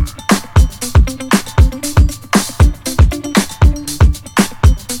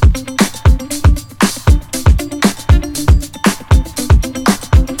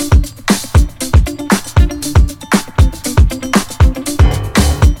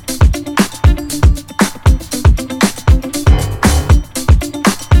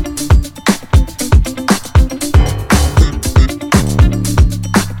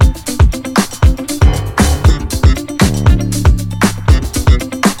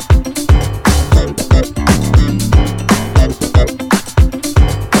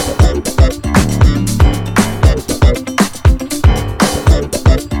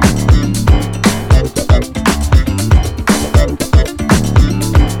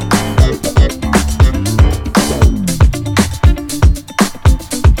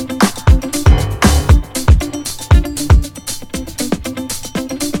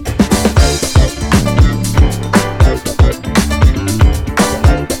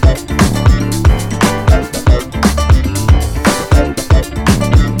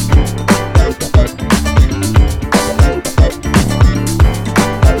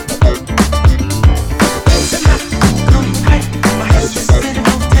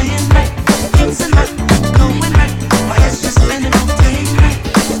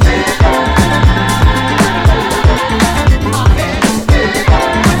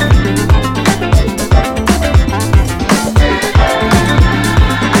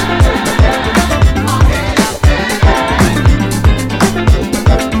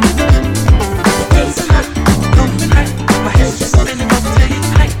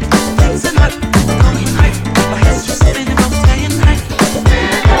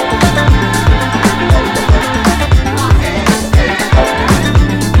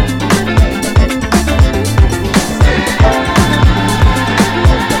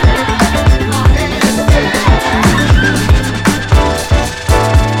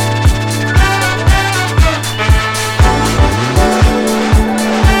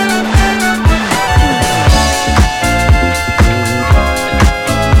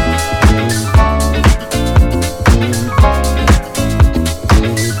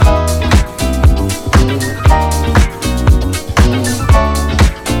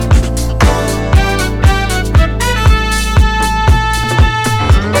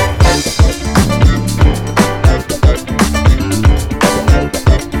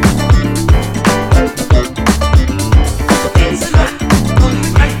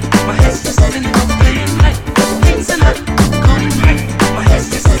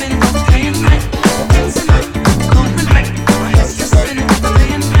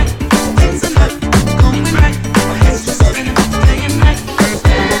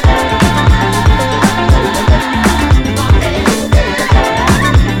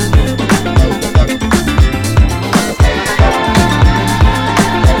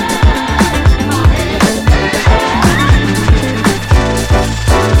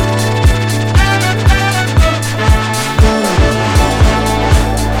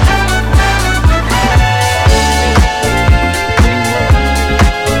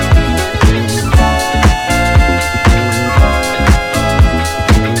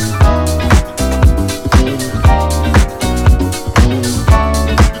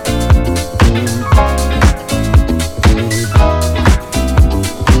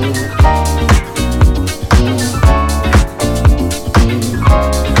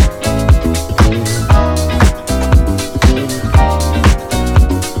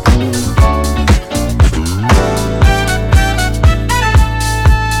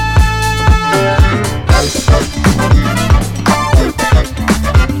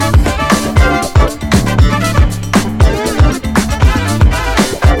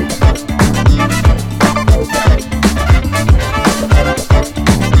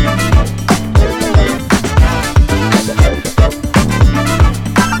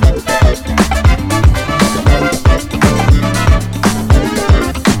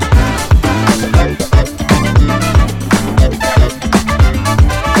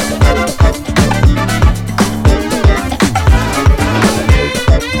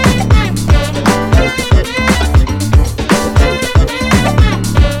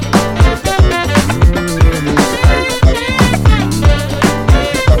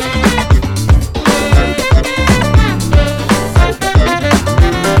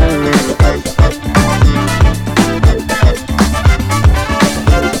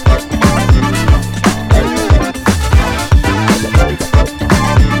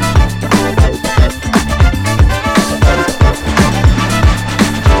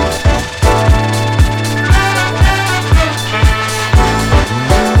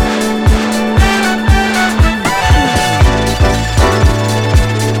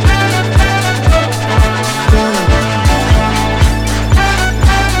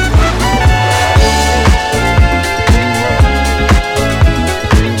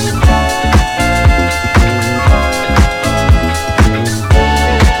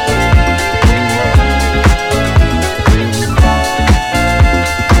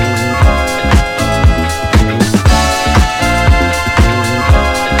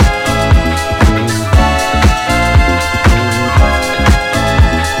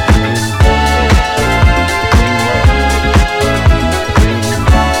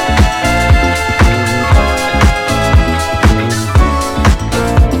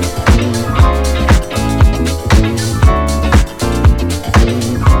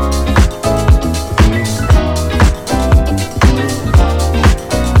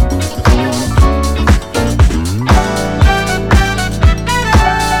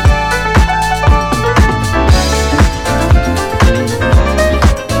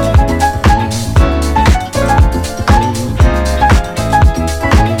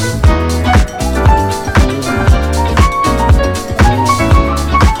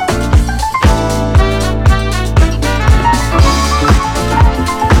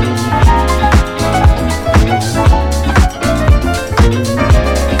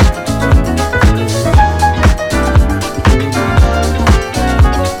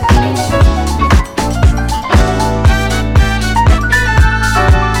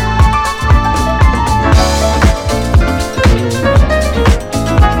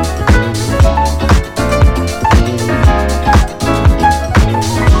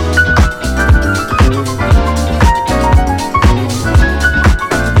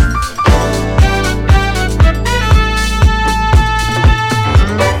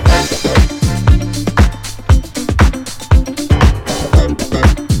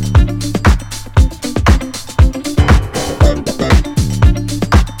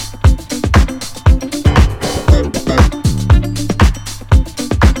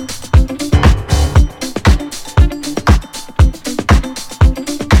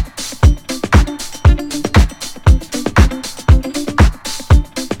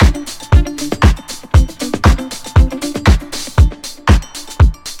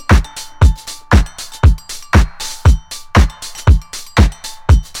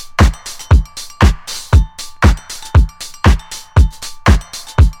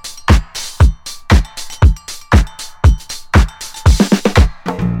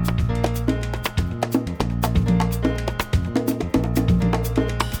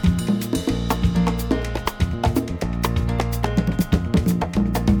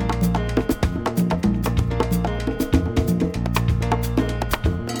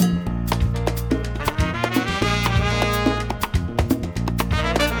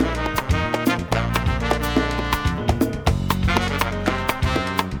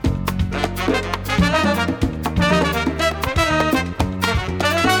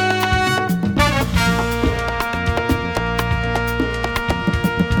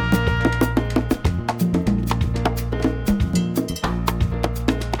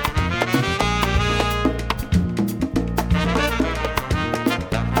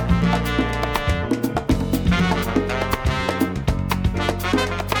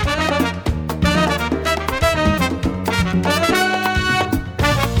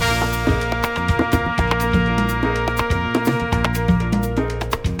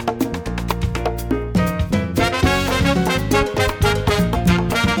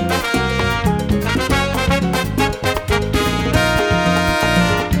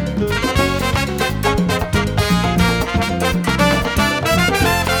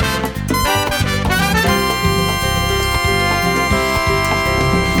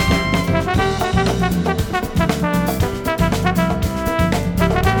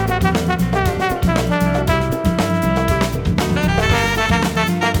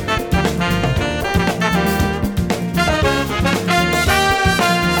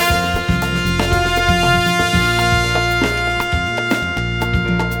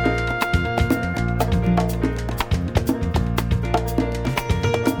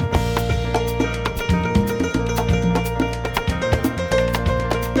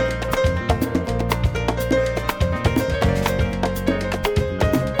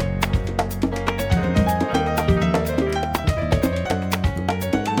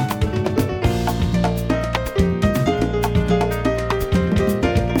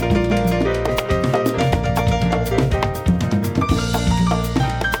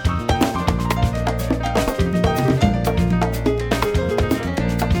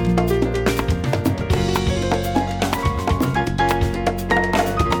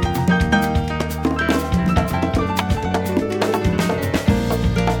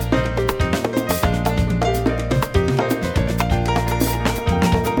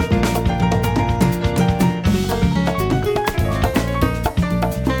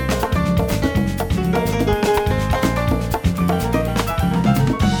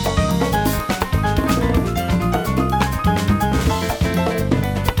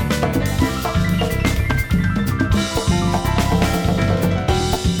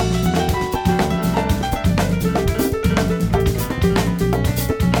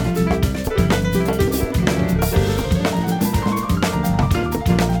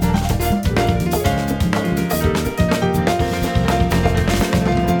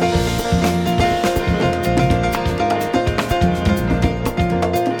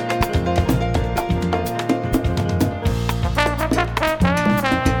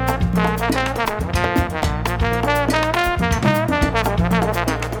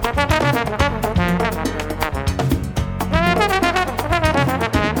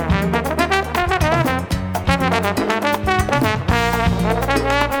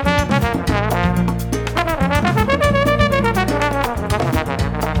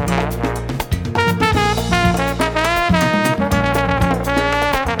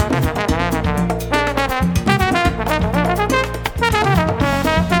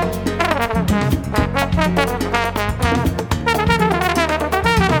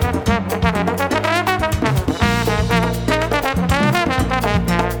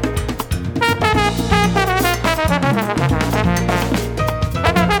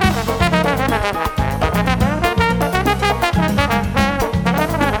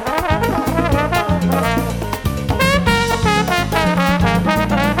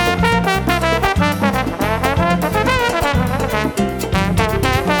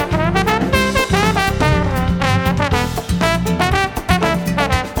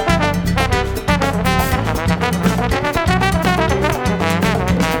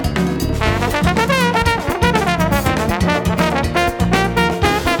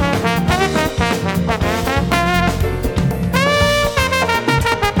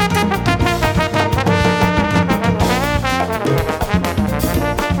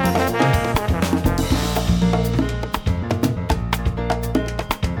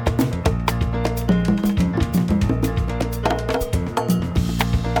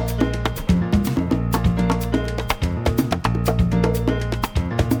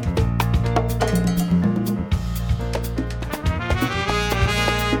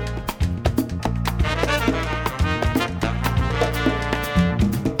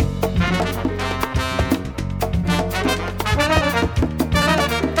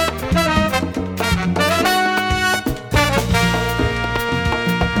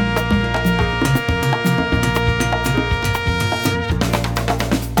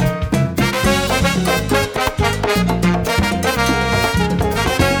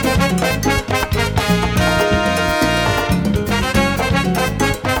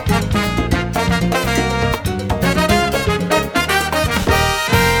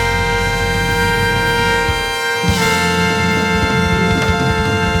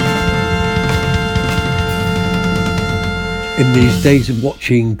 In these days of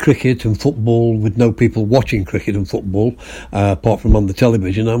watching cricket and football with no people watching cricket and football, apart from on the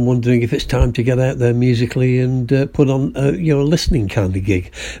television, I'm wondering if it's time to get out there musically and put on a listening kind of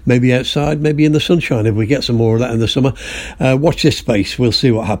gig. Maybe outside, maybe in the sunshine if we get some more of that in the summer. Watch this space, we'll see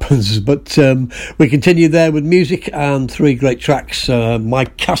what happens. But we continue there with music and three great tracks. My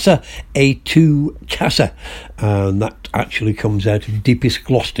Casa A2 Casa. And that actually comes out of deepest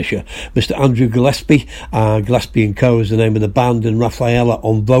Gloucestershire. Mr. Andrew Gillespie, Gillespie & Co. is the name of the band, and Rafaela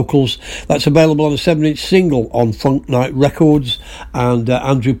on vocals. That's available on a 7-inch single on Funk Night Records, and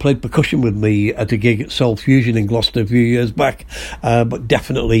Andrew played percussion with me at a gig at Soul Fusion in Gloucester a few years back, but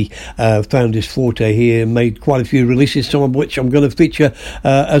definitely found his forte here, made quite a few releases, some of which I'm going to feature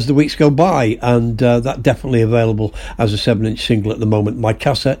as the weeks go by, and that definitely available as a 7-inch single at the moment. My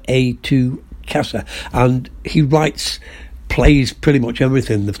Casa A2 Casa, and he plays pretty much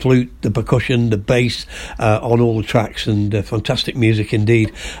everything, the flute, the percussion, the bass on all the tracks, and fantastic music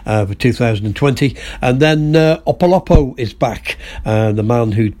indeed for 2020. And then Opolopo is back, the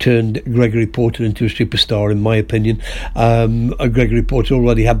man who turned Gregory Porter into a superstar, in my opinion. Gregory Porter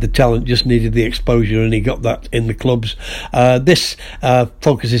already had the talent, just needed the exposure, and he got that in the clubs. This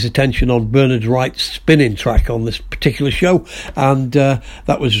focuses attention on Bernard Wright's spinning track on this particular show, and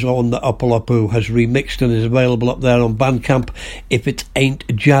that was one that Opolopo has remixed and is available up there on Bandcamp. If It Ain't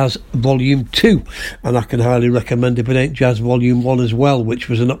Jazz Volume 2, and I can highly recommend If It Ain't Jazz Volume 1 as well, which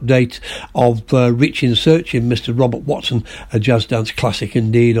was an update of Reaching Searching, Mr. Robert Watson, a jazz dance classic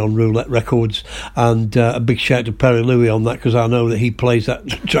indeed on Roulette Records, and a big shout to Perry Louie on that, because I know that he plays that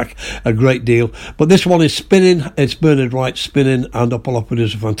track a great deal. But this one is spinning, it's Bernard Wright spinning, and Opolopo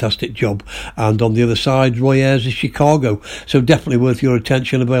does a fantastic job. And on the other side, Roy Ayers is Chicago, so definitely worth your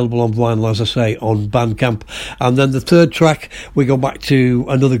attention, available on vinyl, as I say, on Bandcamp. And then the third track, we go back to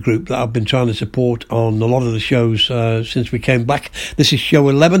another group that I've been trying to support on a lot of the shows since we came back. This is show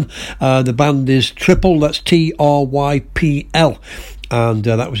 11. The band is Triple, that's TRYPL. And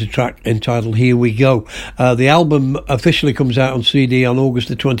that was a track entitled Here We Go. The album officially comes out on CD on August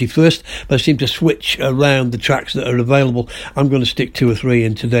the 21st, but I seem to switch around the tracks that are available. I'm going to stick 2 or 3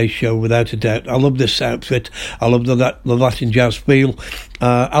 in today's show without a doubt. I love this outfit. I love the Latin jazz feel.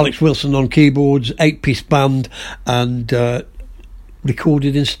 Alex Wilson on keyboards, 8-piece band, and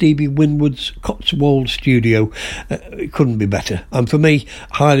recorded in Stevie Winwood's Cotswold studio. It couldn't be better, and for me,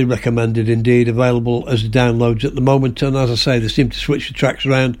 highly recommended indeed, available as downloads at the moment. And as I say, they seem to switch the tracks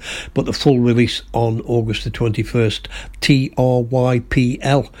around, but the full release on August the 21st.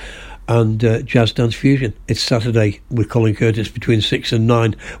 TRYPL and Jazz Dance Fusion. It's Saturday with Colin Curtis between 6 and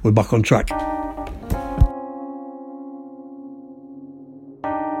 9. We're back on track.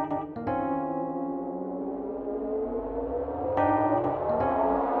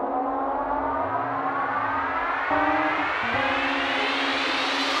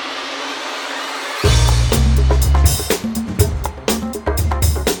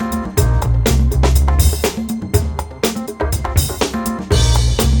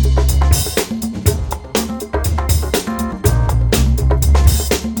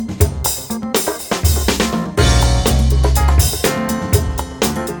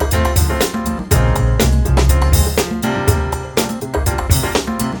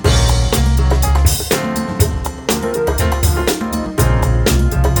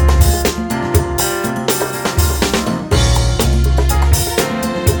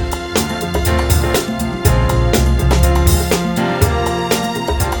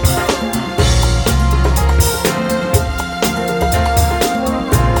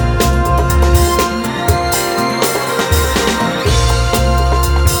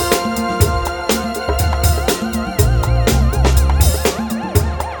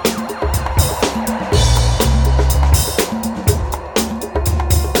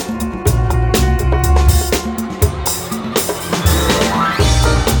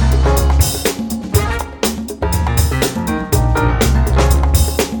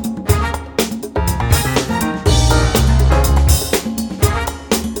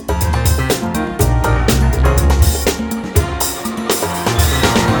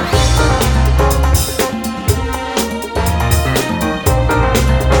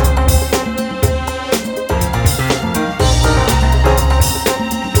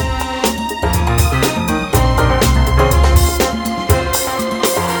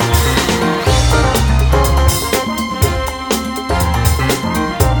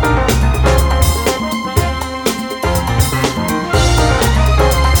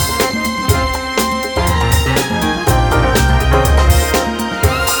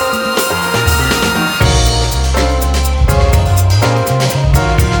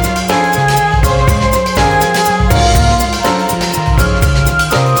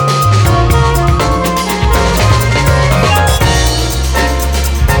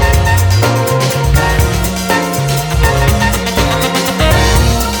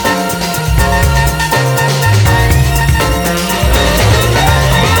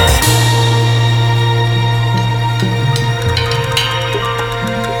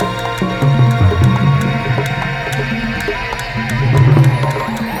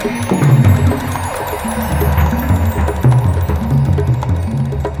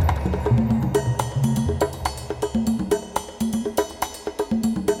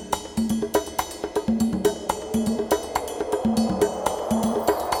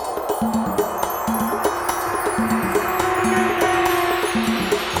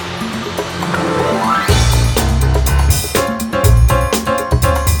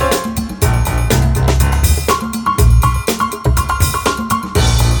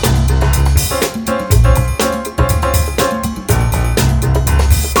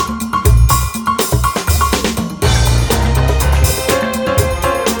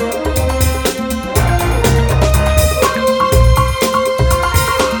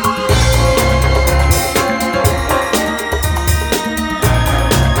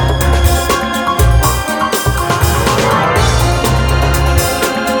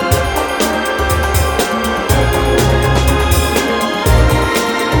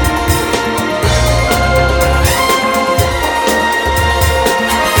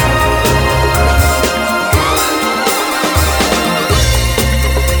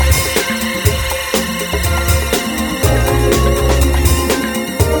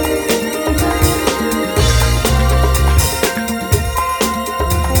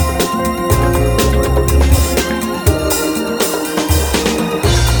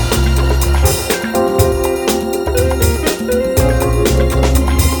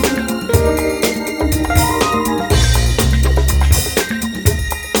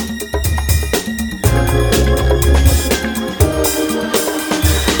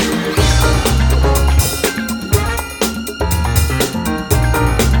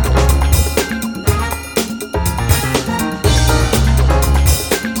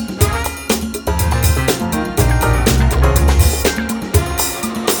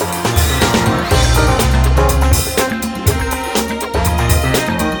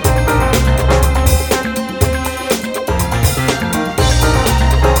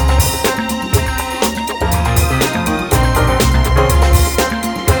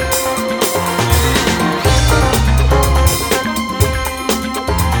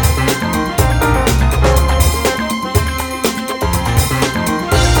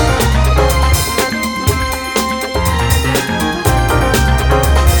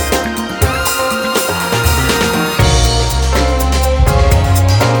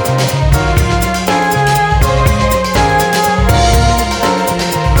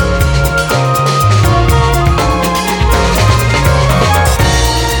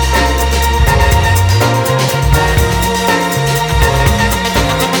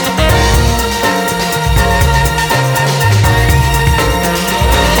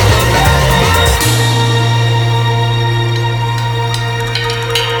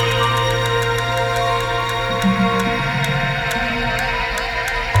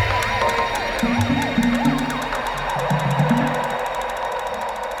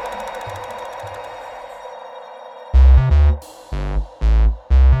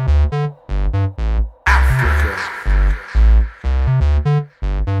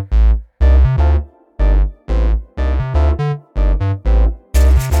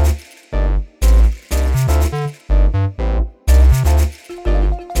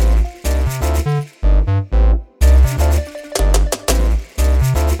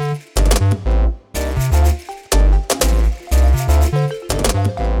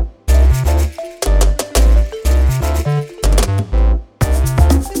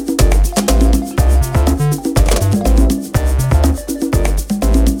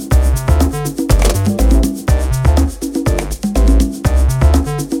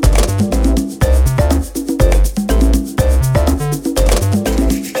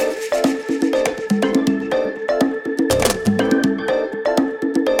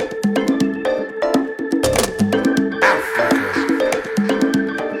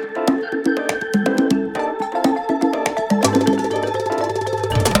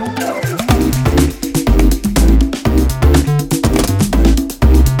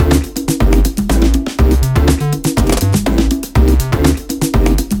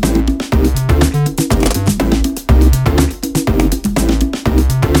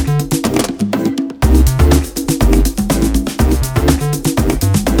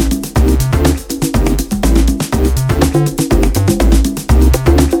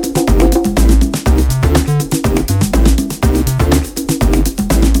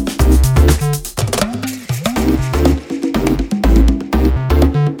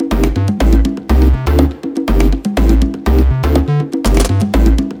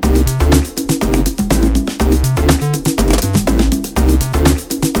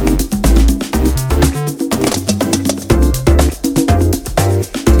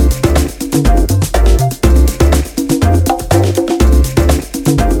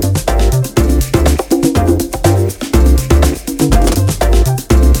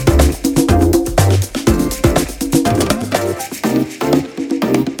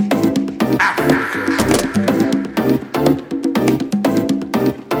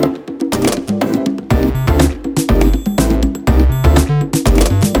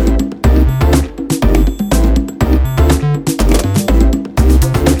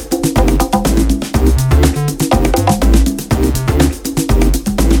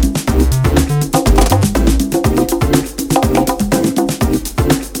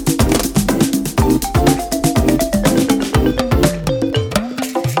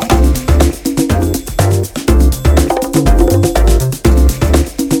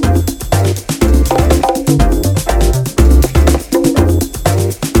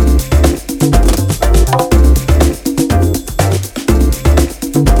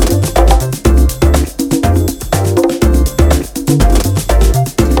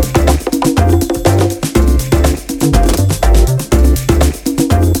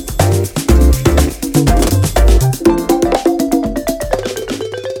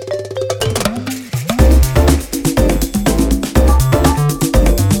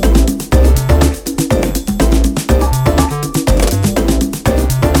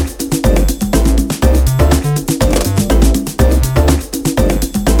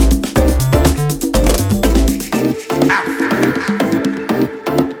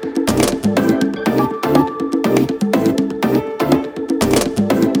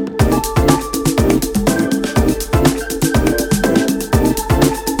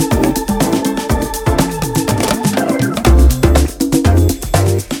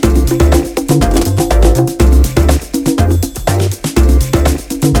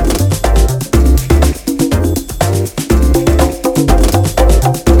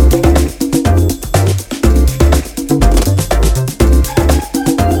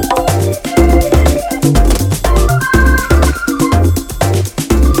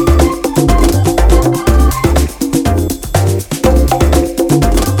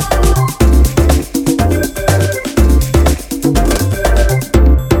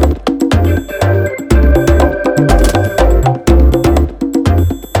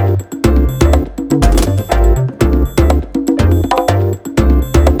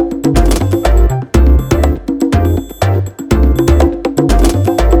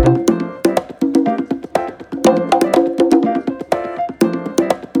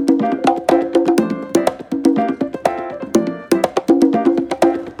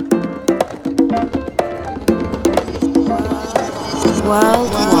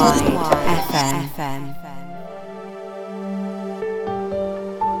 Worldwide FM.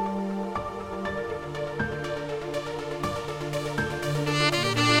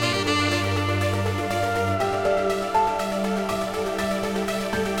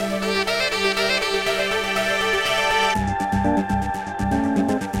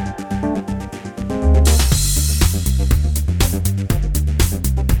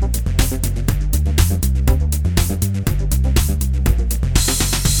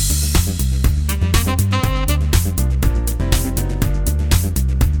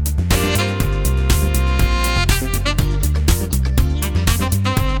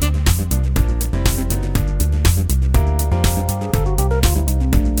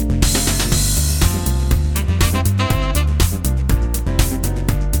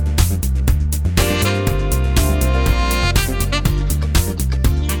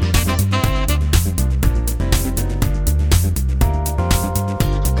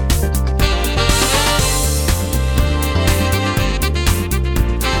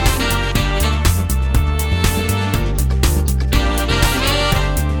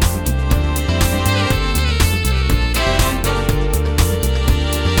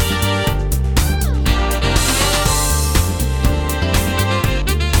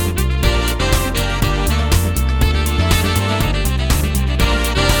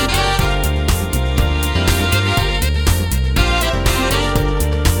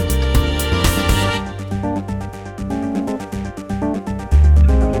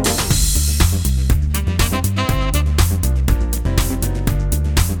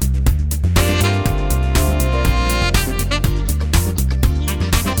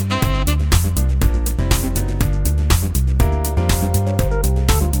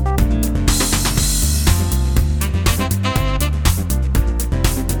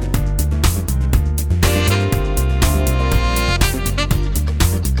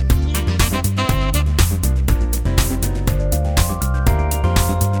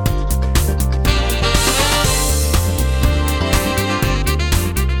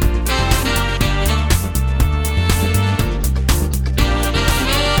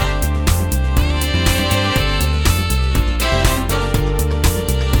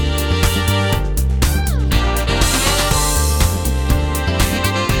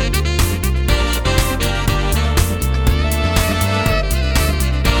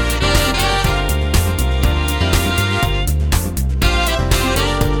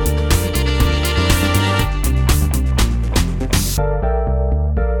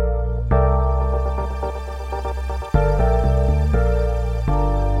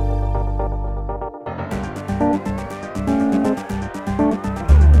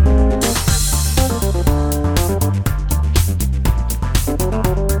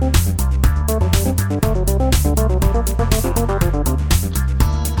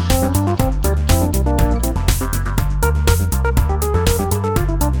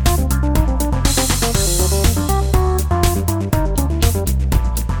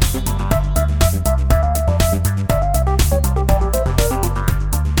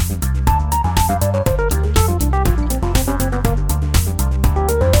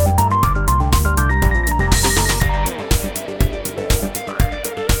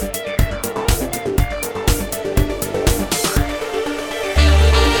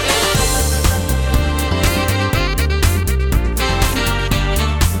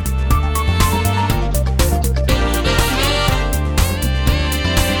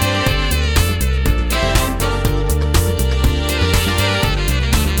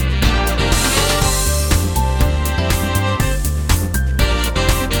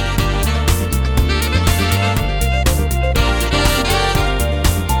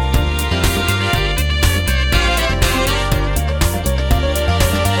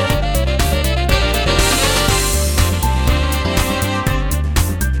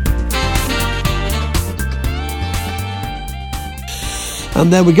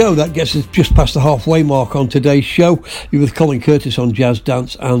 And there we go, that gets us just past the halfway mark on today's show. You're with Colin Curtis on Jazz,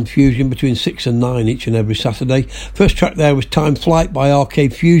 Dance and Fusion between 6 and 9 each and every Saturday. First track there was Time Flight by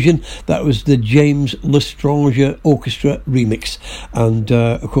Arcade Fusion. That was the James Lestrange Orchestra remix. And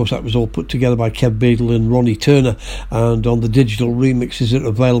of course that was all put together by Kev Beadle and Ronnie Turner. And on the digital remixes that are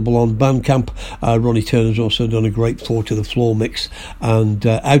available on Bandcamp, Ronnie Turner's also done a great 4 to the Floor mix. And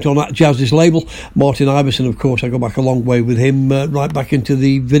out on that Jazz's label, Martin Iverson, of course, I go back a long way with him, right back into into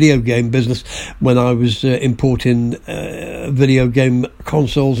the video game business when I was importing video game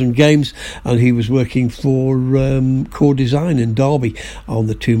consoles and games, and he was working for Core Design in Derby on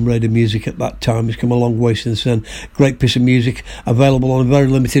the Tomb Raider music at that time. He's come a long way since then. Great piece of music, available on a very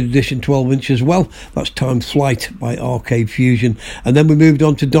limited edition 12-inch as well. That's Time Flight by Arcade Fusion. And then we moved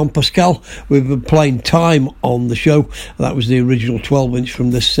on to Don Pascal. We've been playing Time on the show. That was the original 12-inch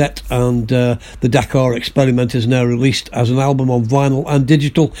from this set, and the Dakar Experiment is now released as an album on vinyl and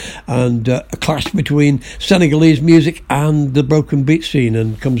digital, and a clash between Senegalese music and the broken beat scene,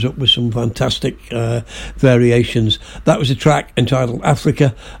 and comes up with some fantastic variations. That was a track entitled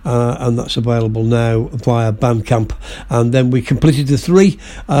Africa, and that's available now via Bandcamp. And then we completed the three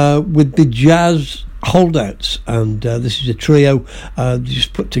with the Jazz Holdouts, and this is a trio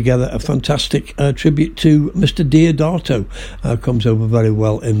just put together a fantastic tribute to Mr. Deodato. Comes over very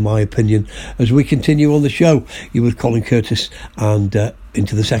well in my opinion. As we continue on the show, you're with Colin Curtis, and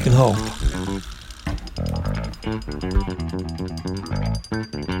into the second half.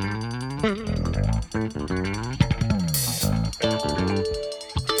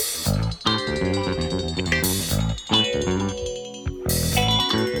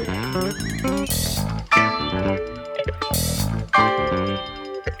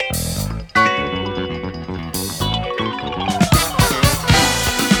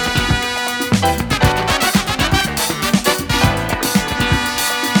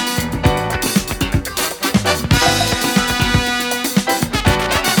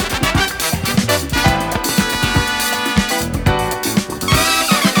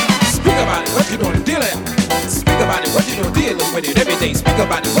 Speak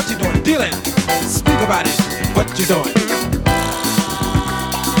about it, what you doing, dealing. Speak about it, what you doing.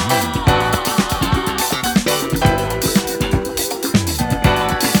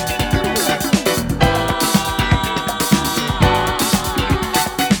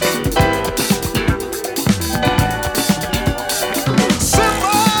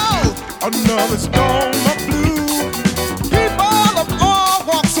 Simple, another storm of blue. People of all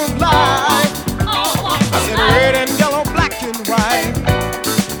walks of life. I said red and yellow, black and white.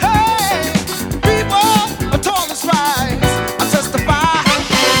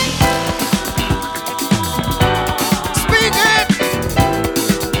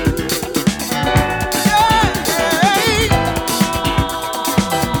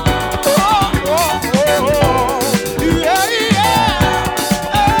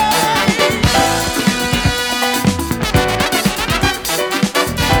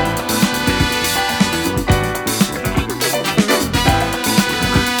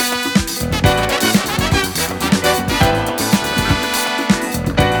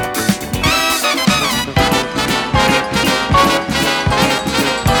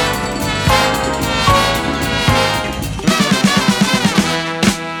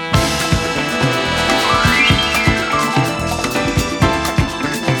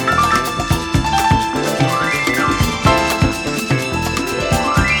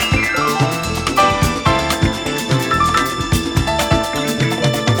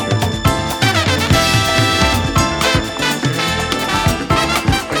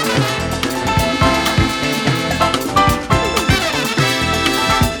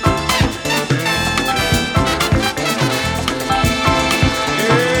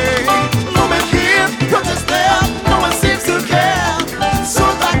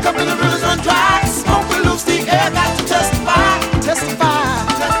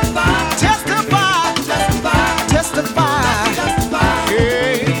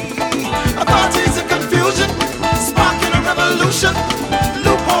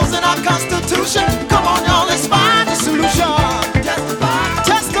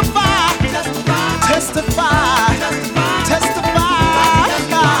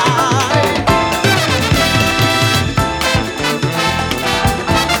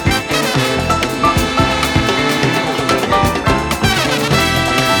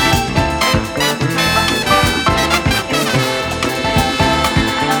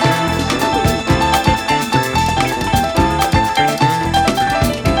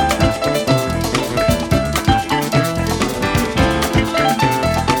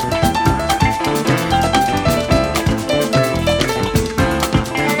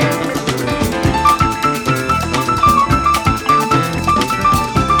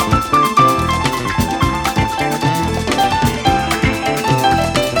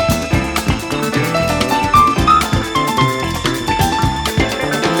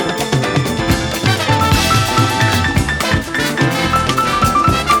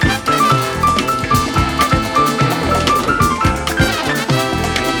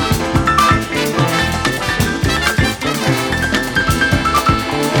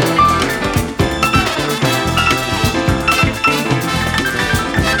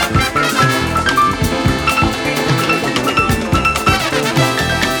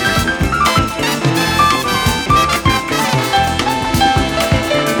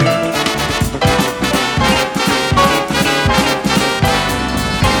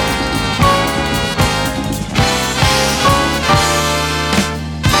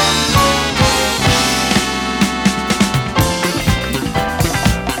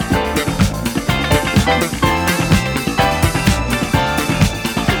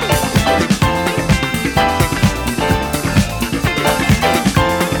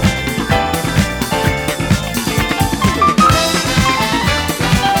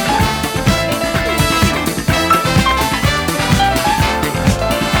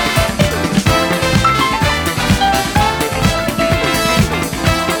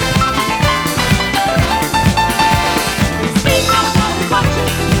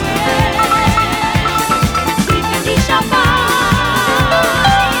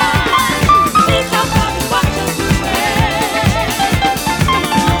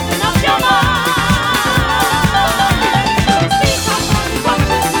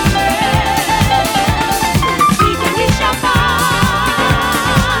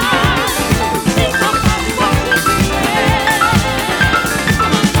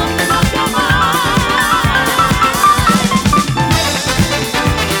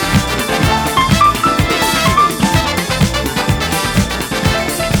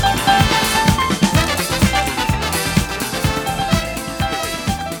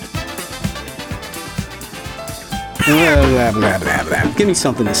 Blah, blah, blah, blah. Give me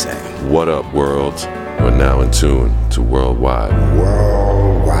something to say. What up, world? We're now in tune to Worldwide.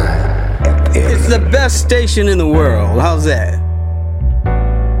 Worldwide. It's the best station in the world. How's that?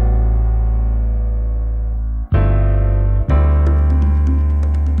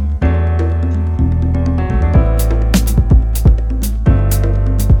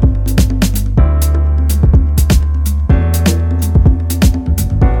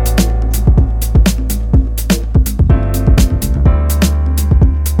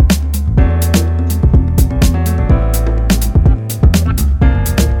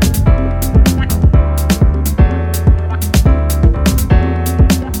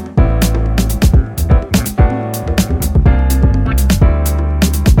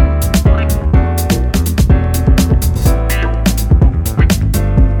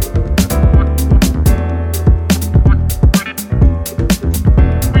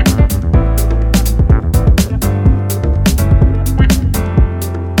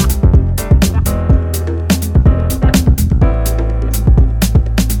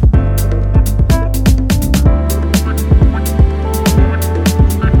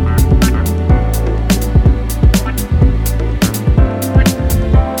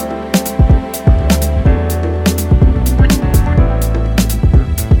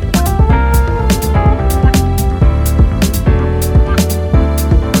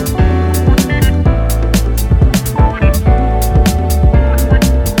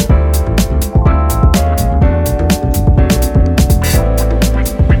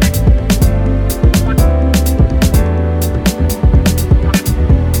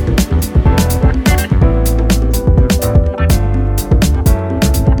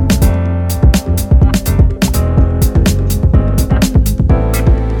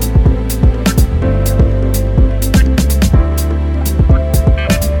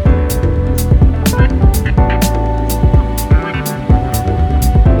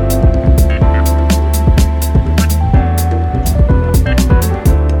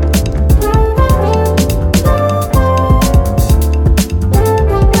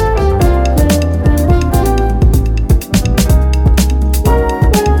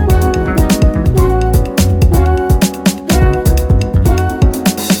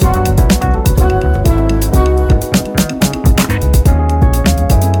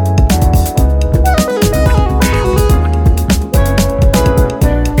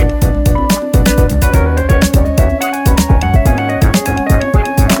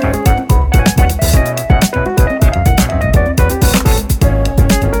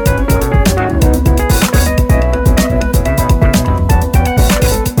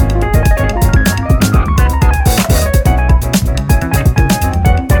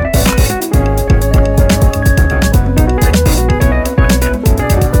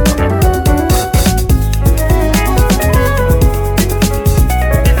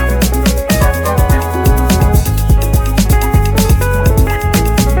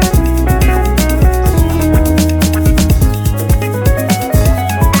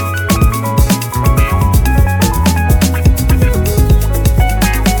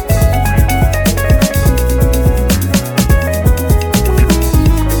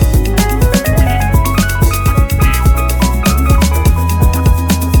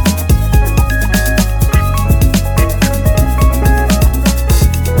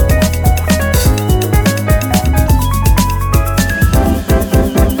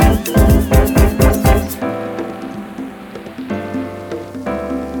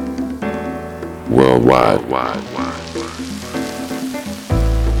 Worldwide.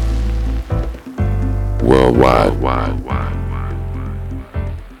 Worldwide. Worldwide.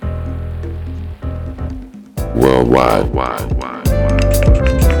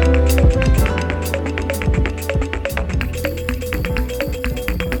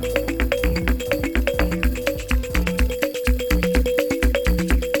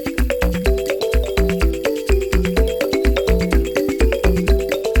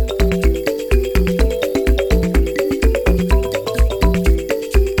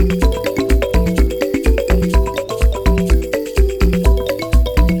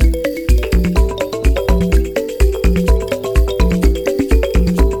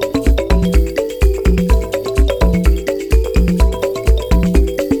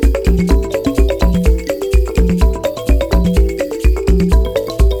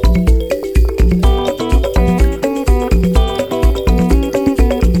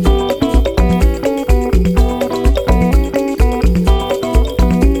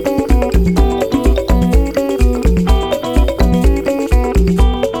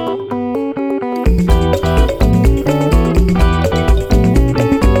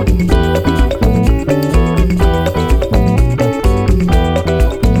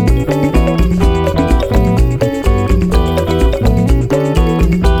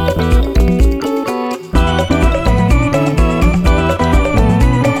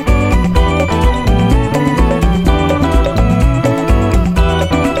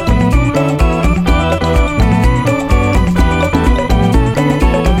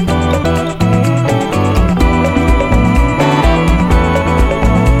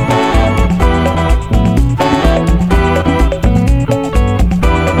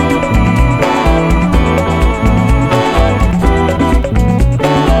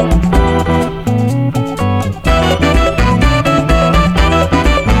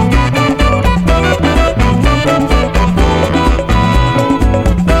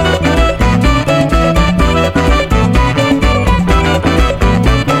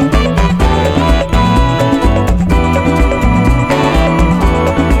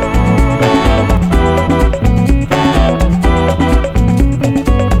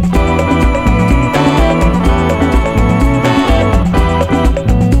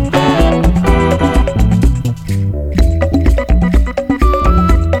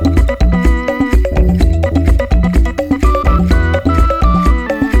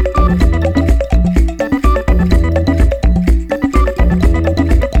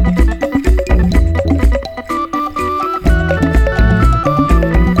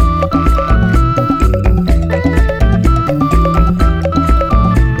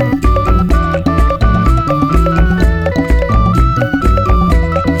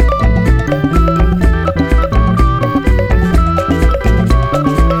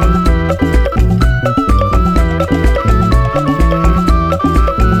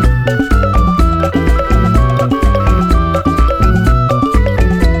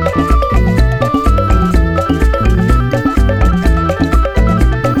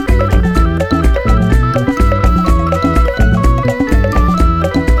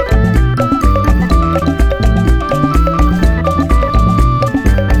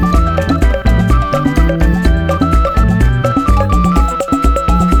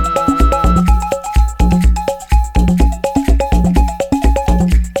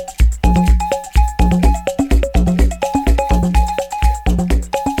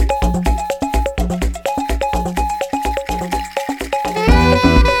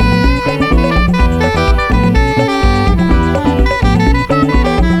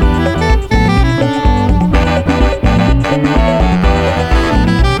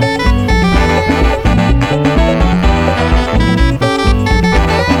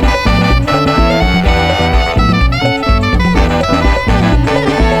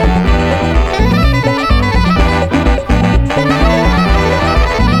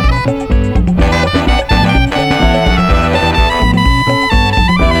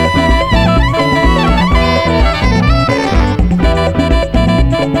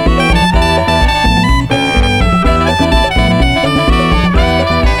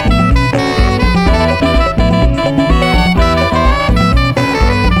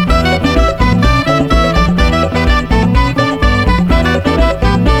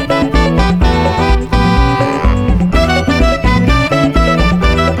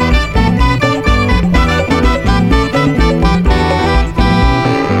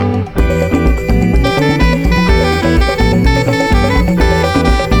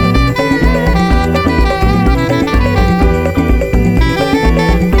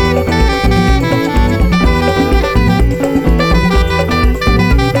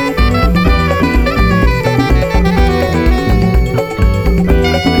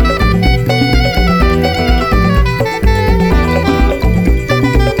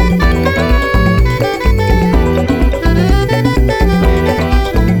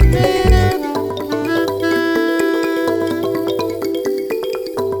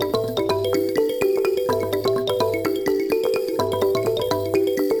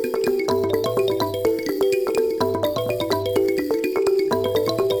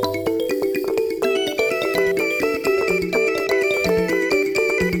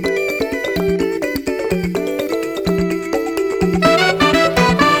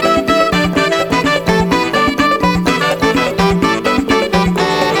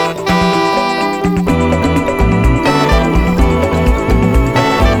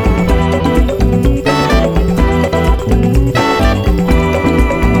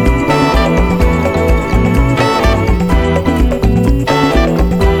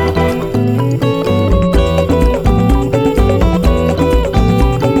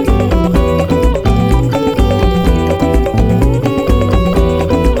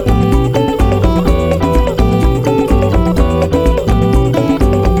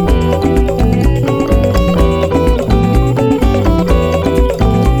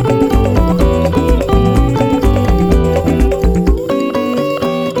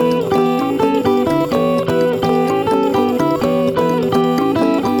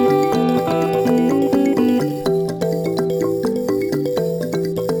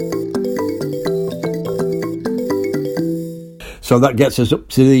 So that gets us up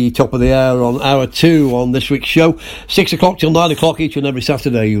to the top of the hour on hour 2 on this week's show. 6 o'clock till 9 o'clock each and every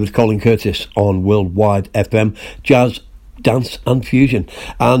Saturday with Colin Curtis on Worldwide FM. Jazz, dance and fusion,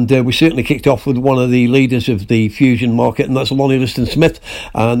 and we certainly kicked off with one of the leaders of the fusion market, and that's Lonnie Liston Smith,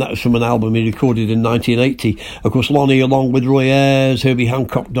 and that was from an album he recorded in 1980. Of course, Lonnie, along with Roy Ayers, Herbie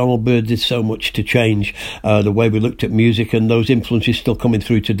Hancock, Donald Byrd, did so much to change the way we looked at music, and those influences still coming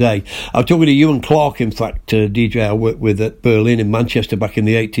through today. I was talking to Ewan Clark, in fact, DJ I worked with at Berlin in Manchester back in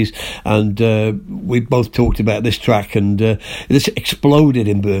the 80s, and we both talked about this track, and this exploded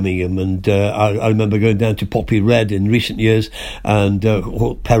in Birmingham, and I remember going down to Poppy Red in recent years, and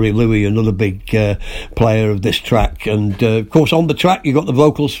Perry Louie, another big player of this track, and of course on the track you got the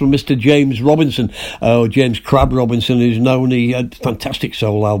vocals from Mr. James Robinson, or James Crabb Robinson, who's known. He had a fantastic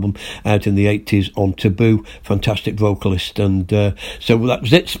soul album out in the 80s on Taboo, fantastic vocalist, and so that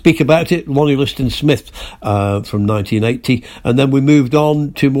was it. Speak About It, Lonnie Liston Smith from 1980, and then we moved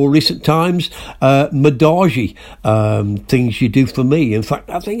on to more recent times. Madaji, Things You Do For Me. In fact,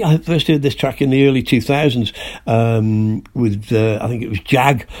 I think I first heard this track in the early 2000s with I think it was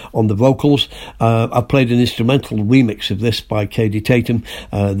Jag on the vocals. I've played an instrumental remix of this by Katie Tatum,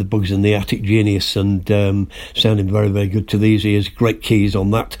 the Bugs in the Attic Genius, and sounding very, very good to these ears. Great keys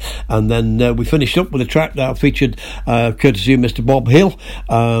on that. And then we finished up with a track that featured courtesy of Mr. Bob Hill.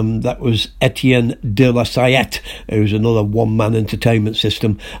 That was Etienne de la Sayette, who's another one-man entertainment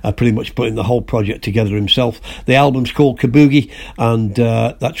system, pretty much putting the whole project together himself. The album's called Kabugi, and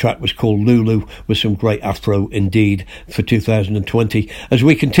that track was called Lulu, with some great afro indeed for 2020. As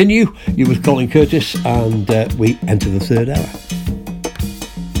we continue, you with Colin Curtis, and we enter the third hour.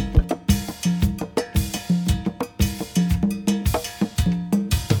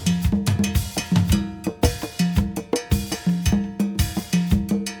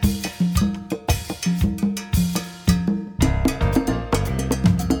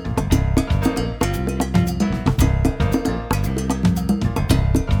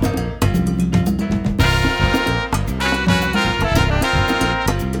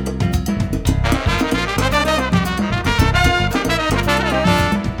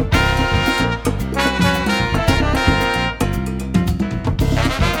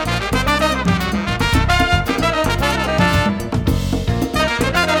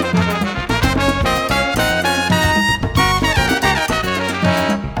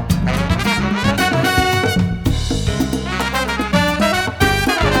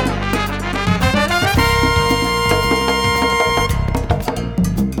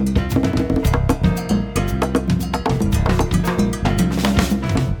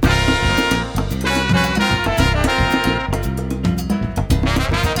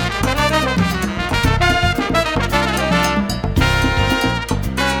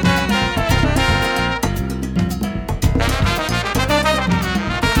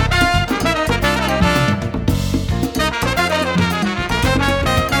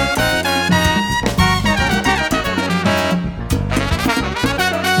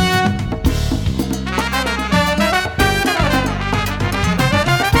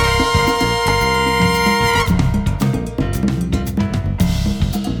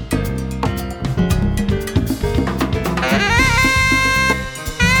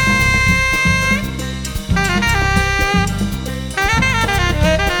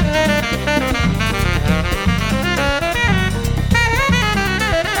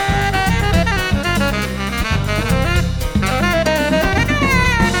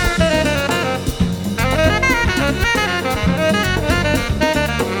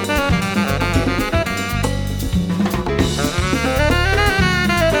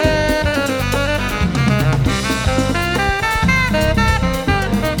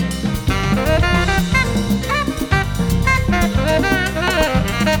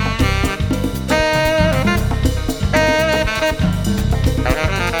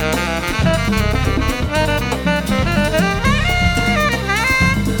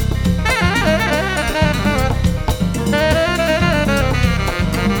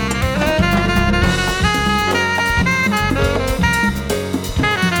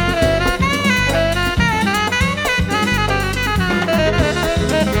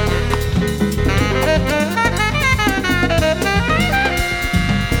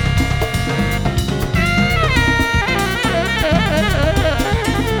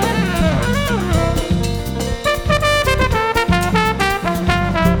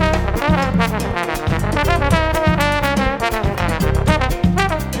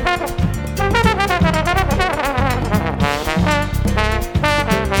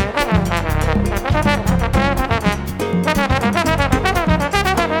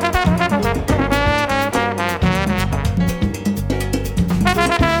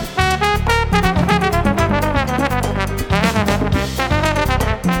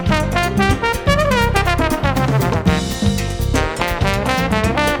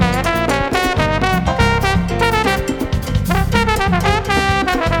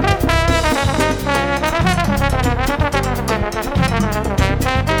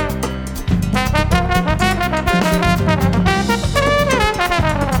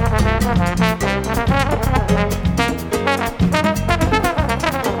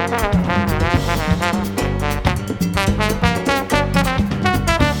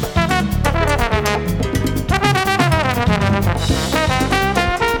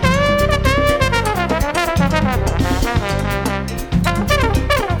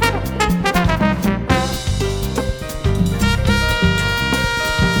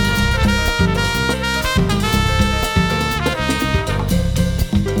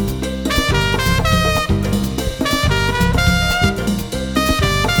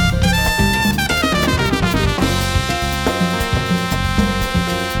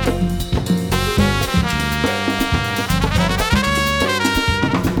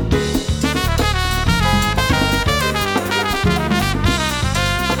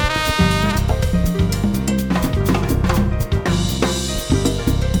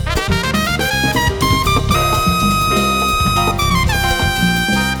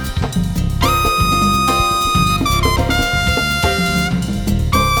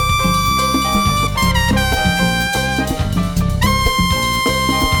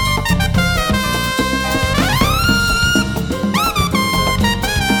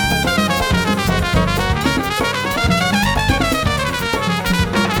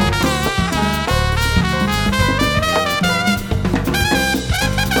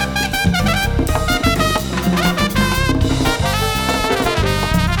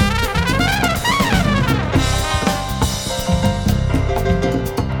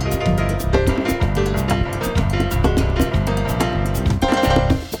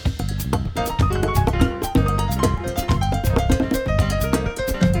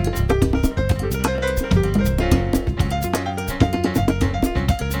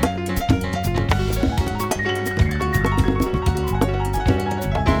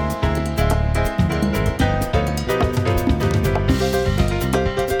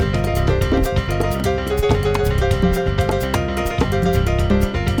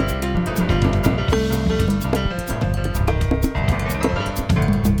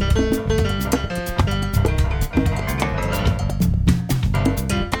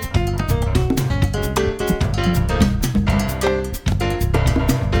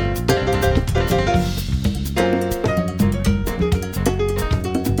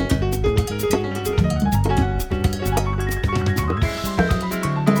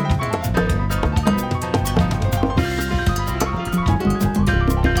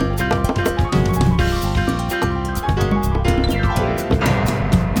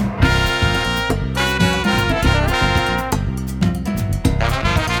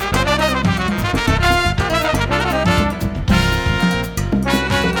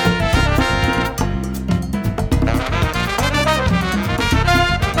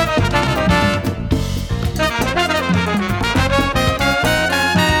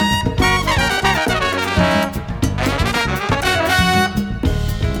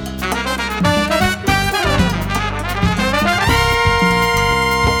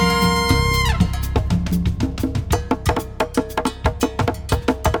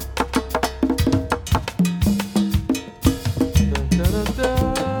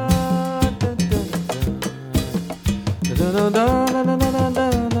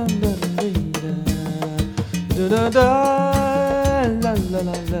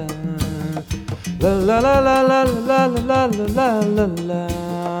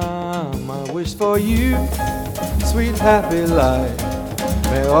 My wish for you, sweet happy life.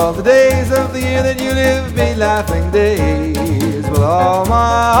 May all the days of the year that you live be laughing days. With all my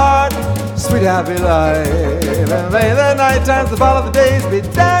heart, sweet happy life. And may the night times that follow the days be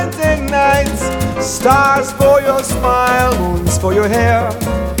dancing nights. Stars for your smile, moons for your hair,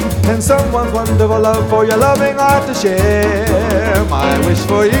 and someone's wonderful love for your loving heart to share. My wish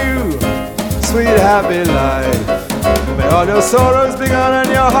for you, sweet happy life. May all your sorrows be gone and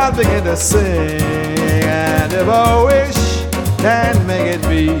your heart begin to sing. And if a wish can make it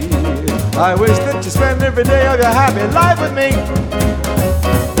be, I wish that you spend every day of your happy life with me.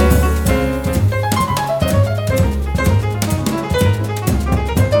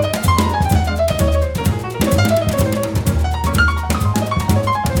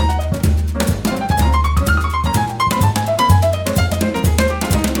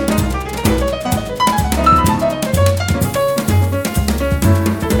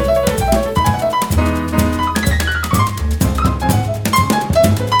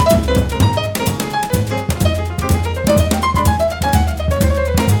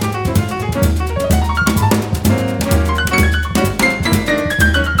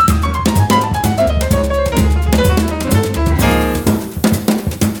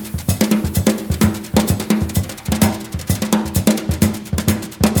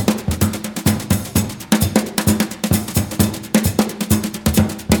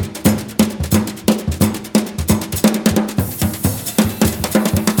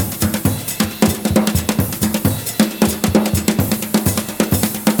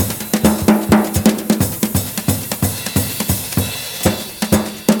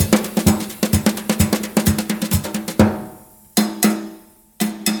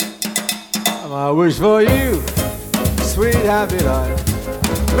 I wish for you, sweet happy life.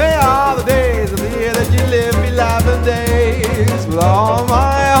 May all the days of the year that you live be laughing days. With all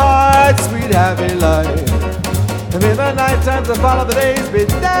my heart, sweet happy life. And may the night times that follow the days be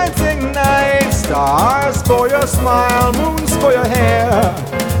dancing nights. Stars for your smile, moons for your hair,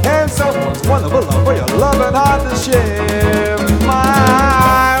 and someone's wonderful love for your loving heart to share.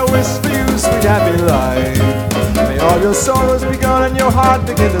 My wish for you, sweet happy life. May all your sorrows be gone and your heart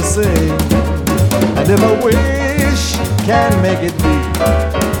begin to sing. And if a wish can make it be,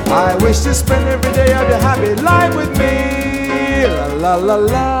 I wish to spend every day of your happy life with me. La la la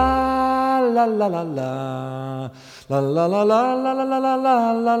la la la la la la la la la la la la la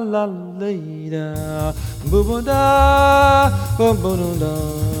la la la boo boo da boo boo da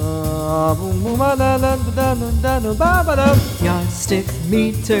boom boom da da da da da ba ba da. Yardsticks,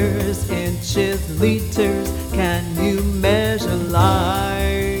 meters, inches, liters, can you measure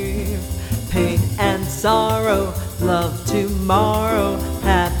life? Pain and sorrow, love tomorrow,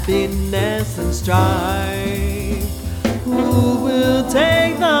 happiness and strife. Who will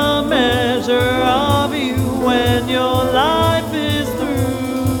take the measure of you when your life is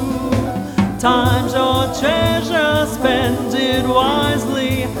through? Time's your treasure, spend it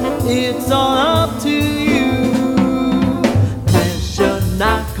wisely, it's all up to you. Measure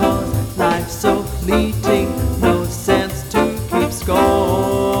not, cause life's so fleeting, no sense to keep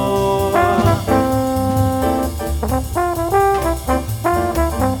score.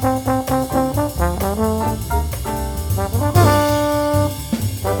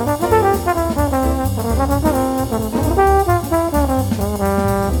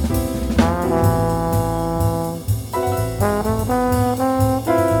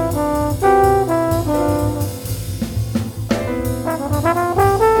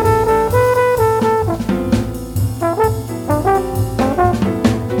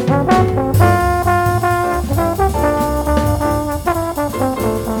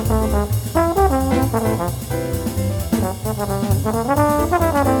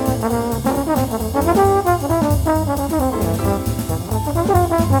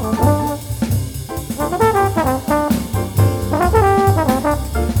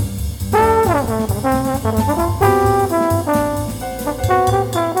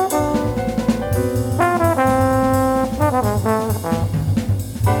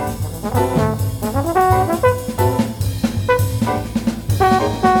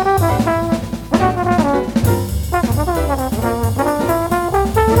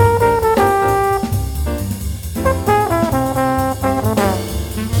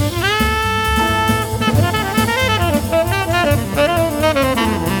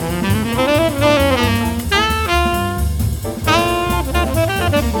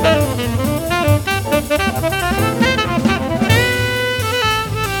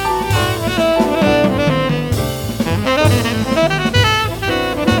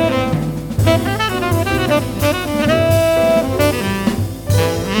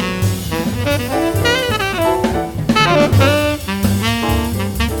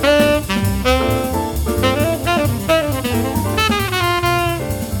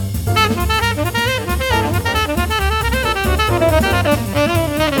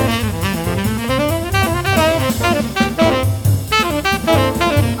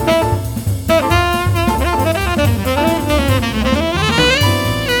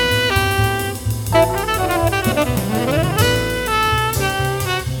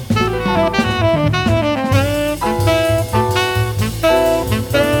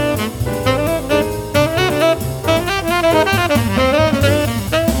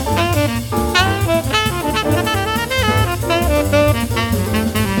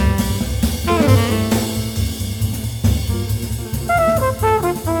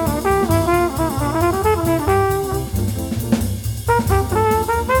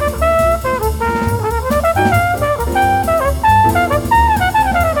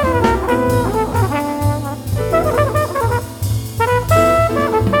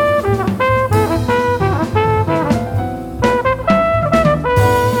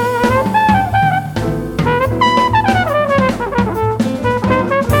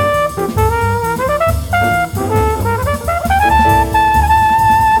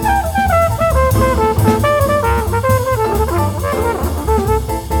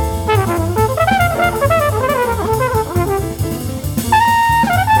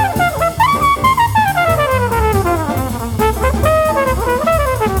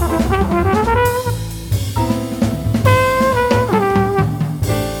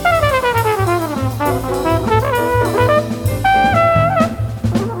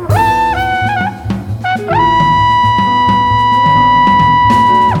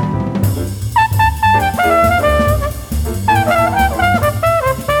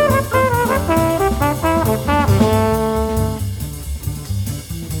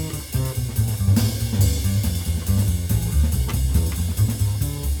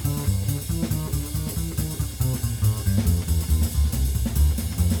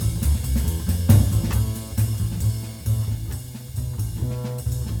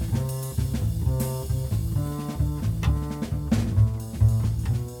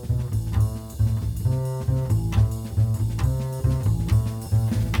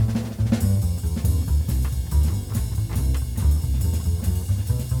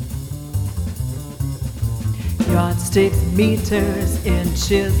 Yardstick meters,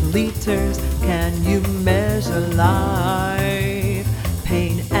 inches, liters, can you measure life?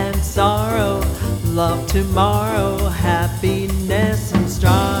 Pain and sorrow, love tomorrow, happiness and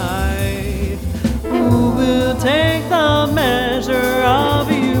strife. Who will take the measure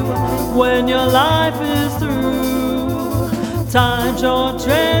of you when your life is through? Time's your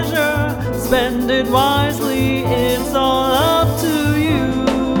treasure, spend it wisely, it's all up to you.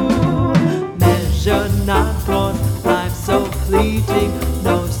 Measure not, 'cause life's so fleeting,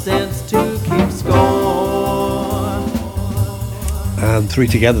 no sense to keep score. And three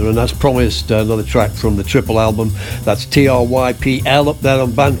together, and as promised, another track from the triple album. That's TRYPL up there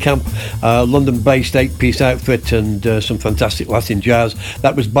on Bandcamp, London-based 8-piece outfit, and some fantastic Latin jazz.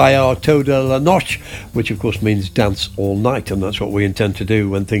 That was Bailar Toda la Noche, which of course means dance all night, and that's what we intend to do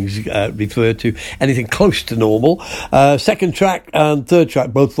when things refer to anything close to normal. Second track and third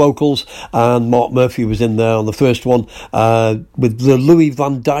track, both vocals, and Mark Murphy was in there on the first one with the Louis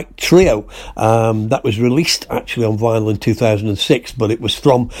Van Dyke Trio. That was released actually on vinyl in 2006, but it was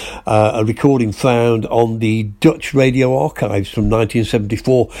from a recording found on the Dutch Radio Archives from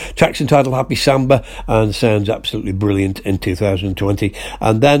 1974. Track's entitled Happy Samba and sounds absolutely brilliant in 2020.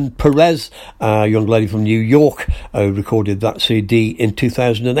 And then Perez, a young lady from New York, recorded that CD in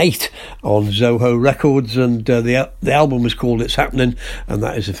 2008 on Zoho Records, and the album was called It's Happening, and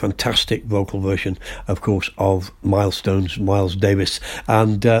that is a fantastic vocal version, of course, of Milestones, Miles Davis.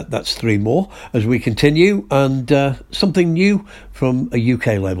 And that's three more as we continue, and something new from a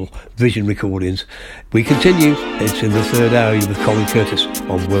UK label, Vision Recordings. We continue. It's in the third hour with Colin Curtis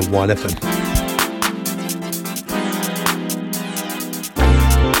on Worldwide FM.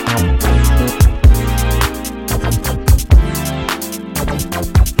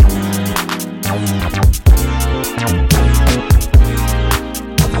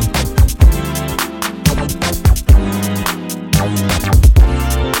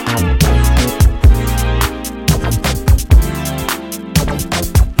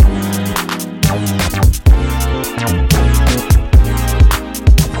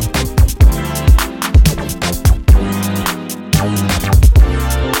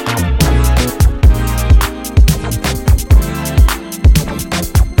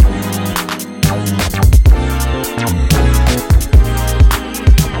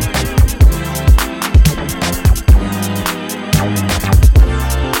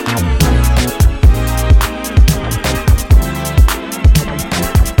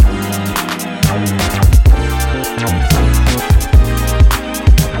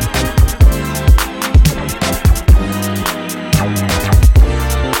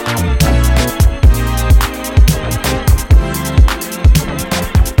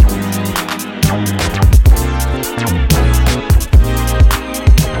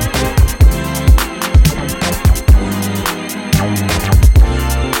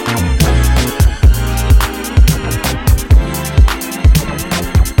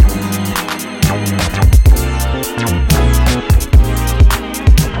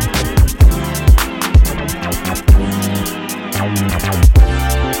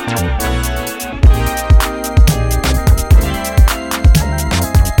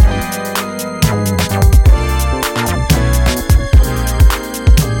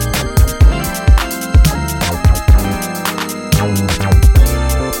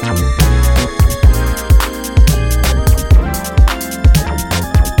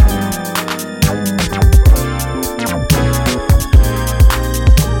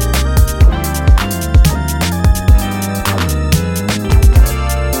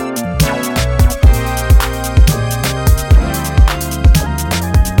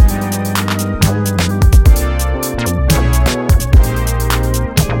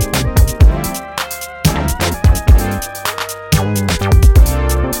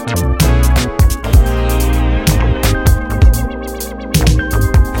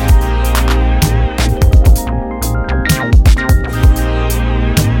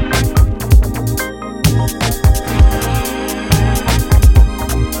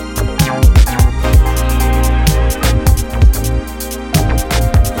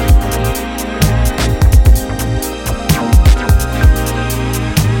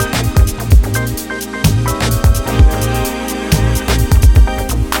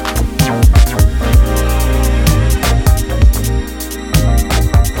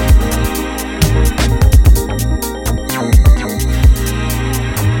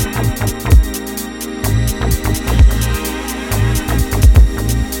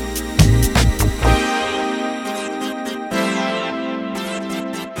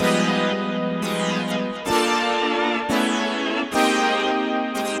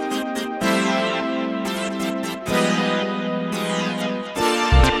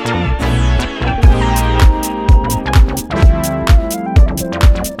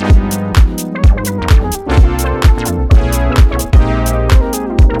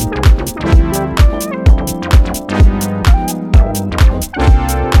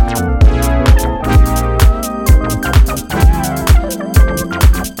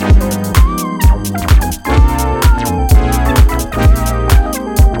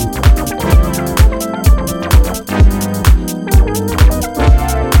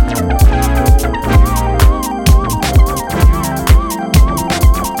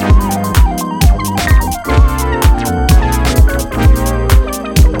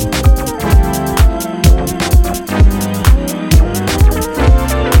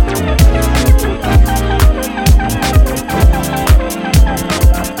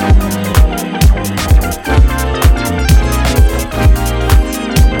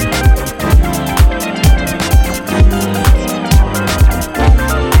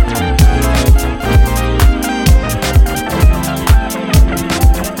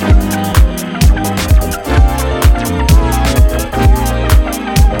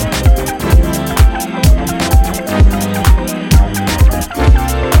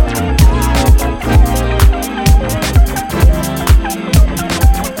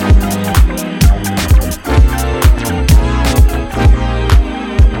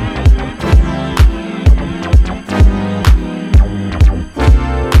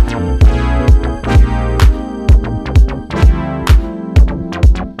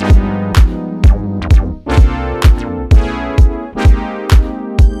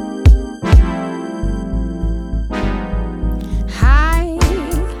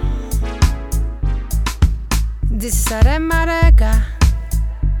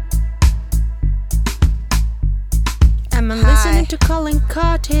 Colin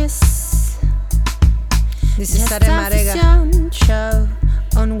Curtis. This is Just Sare Marega show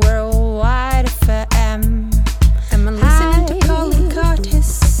on Worldwide FM. I'm listening to Colin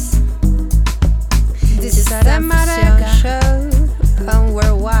Curtis. This is Sare Marega show on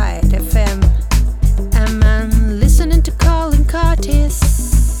Worldwide FM. I'm listening to Colin Curtis.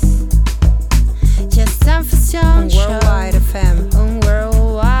 Just on Worldwide FM. On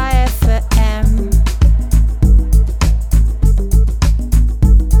Worldwide FM.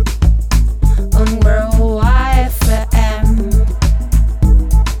 On Worldwide FM.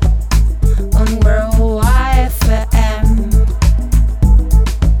 On Worldwide FM.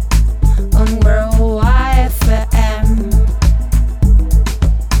 On Worldwide FM.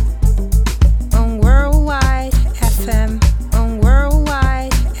 On Worldwide FM. On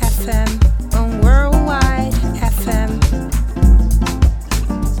Worldwide FM. On Worldwide FM.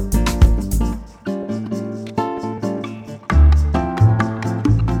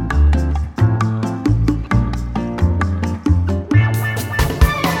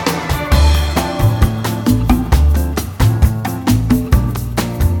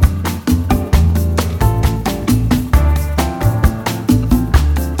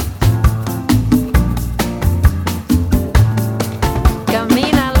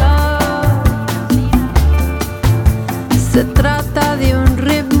 Camínalo. Se trata de un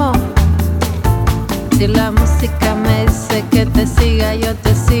ritmo. Si la música me dice que te siga, yo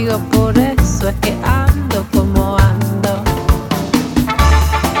te sigo. Por eso es que ando como ando.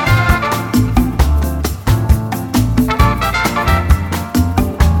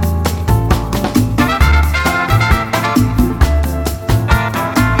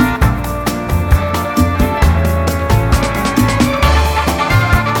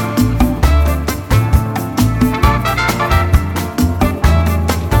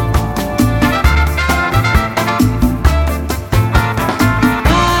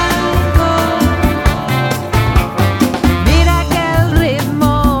 Mira que el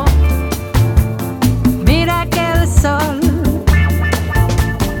ritmo, mira que el sol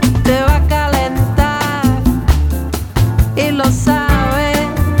te va a calentar y lo sabes.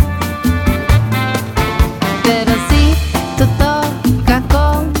 Pero si tú tocas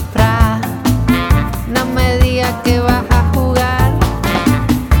comprar, no me digas que vas a jugar,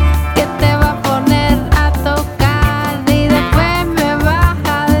 que te va a poner a tocar y después me vas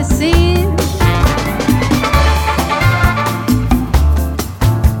a decir.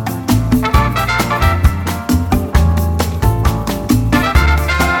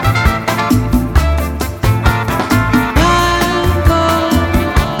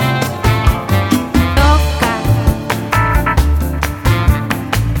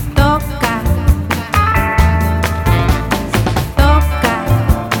 Toca,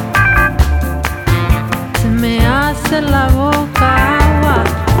 se me hace la boca agua.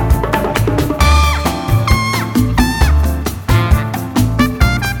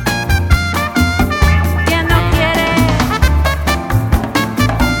 ¿Quién no quiere?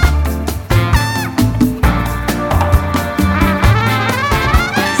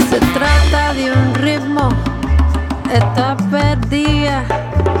 Se trata de un ritmo, está perdida.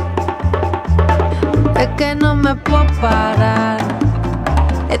 Es que no me puedo parar.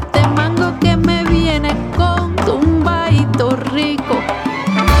 Este mango que me viene con tumbadito rico.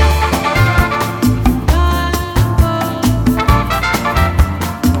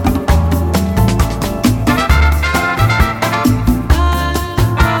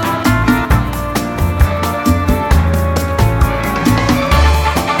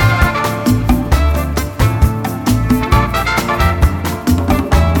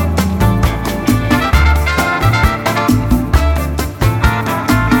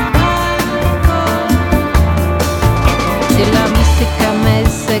 Si la música me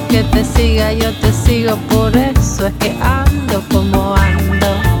dice que te siga, yo te sigo. Por eso es que ando como ando.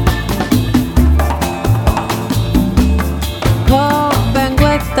 Oh, vengo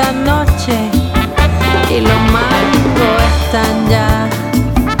esta noche y los mangos están ya.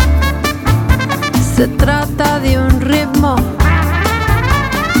 Se trata de un ritmo,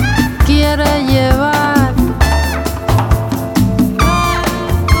 quiere llevar.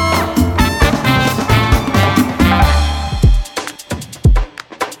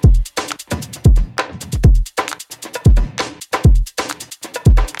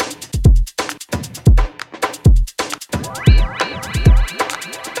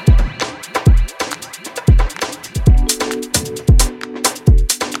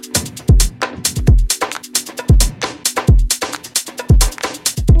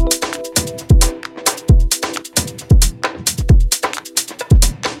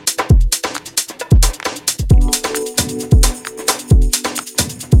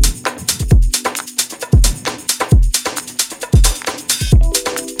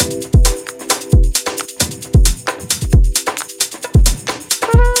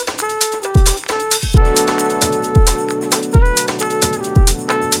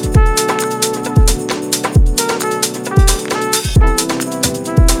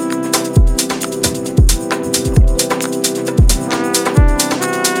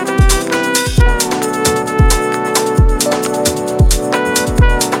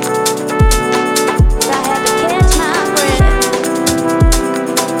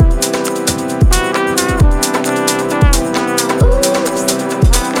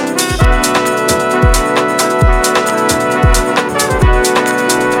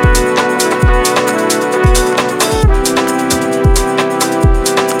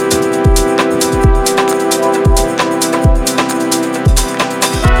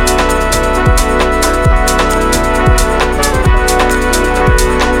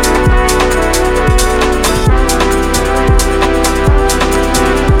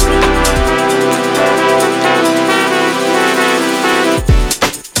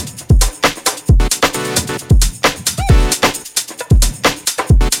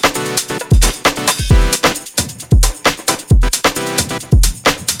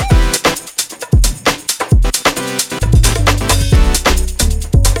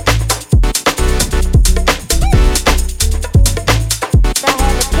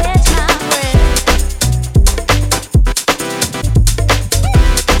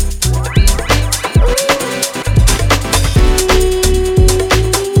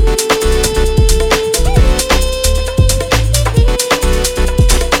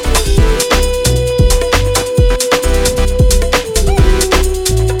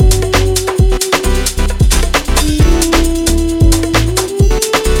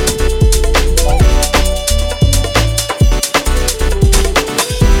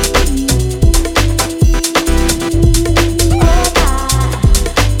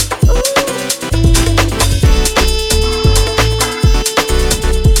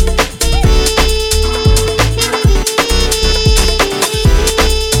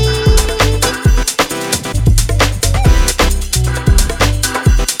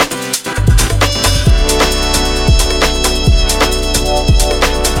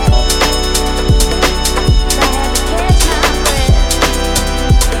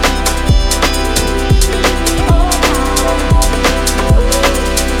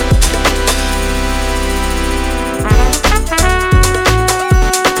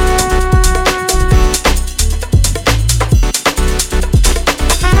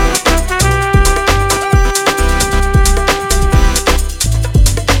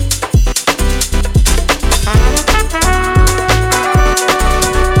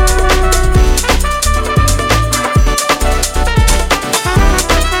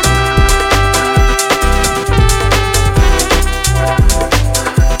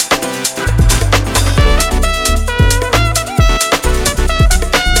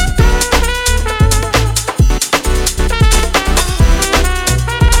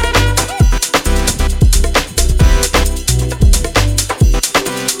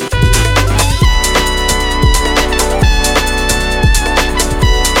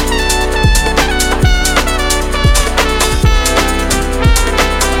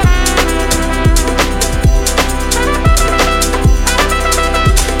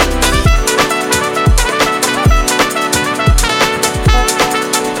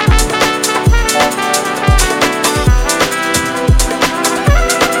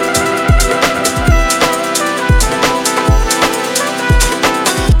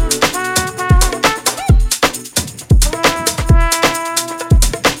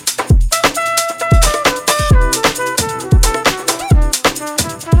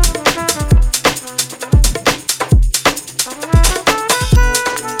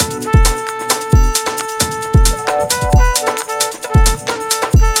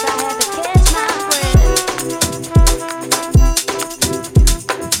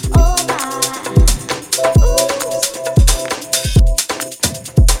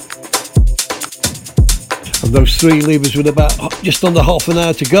 Those three leave us with about just under half an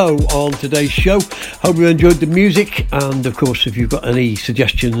hour to go on today's show. Hope you enjoyed the music, and of course if you've got any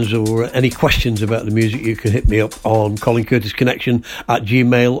suggestions or any questions about the music, you can hit me up on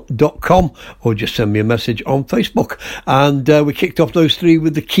ColinCurtisConnection@gmail.com or just send me a message on Facebook. And we kicked off those three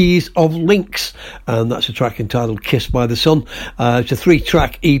with the Keys of Lynx, and that's a track entitled Kiss by the Sun. It's a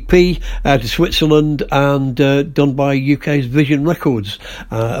 3-track EP out of Switzerland and done by UK's Vision Records,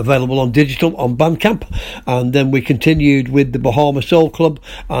 available on digital on Bandcamp. And then we continued with the Bahama Soul Club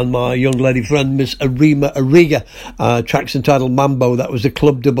and my young lady friend Miss Arima Ariga, tracks entitled Mambo. That was the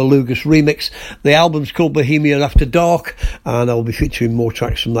Club de Belugas remix. The album's called Bohemia After Dark, and I'll be featuring more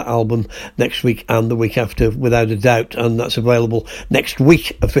tracks from that album next week and the week after, without a doubt, and that's available next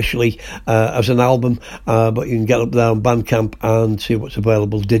week officially as an album, but you can get up there on Bandcamp and see what's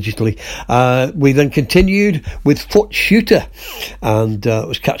available digitally. We then continued with Foot Shooter, and it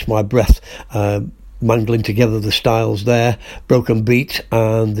was Catch My Breath, mangling together the styles there, broken beat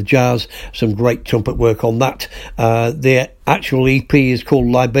and the jazz, some great trumpet work on that. The actual EP is called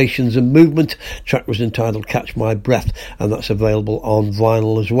Libations and Movement. Track was entitled Catch My Breath, and that's available on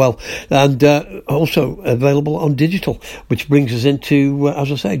vinyl as well, and also available on digital, which brings us into,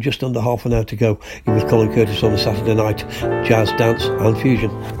 as I say, just under half an hour to go. You're with Colin Curtis on a Saturday night, jazz, dance and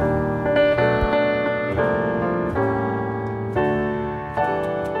fusion.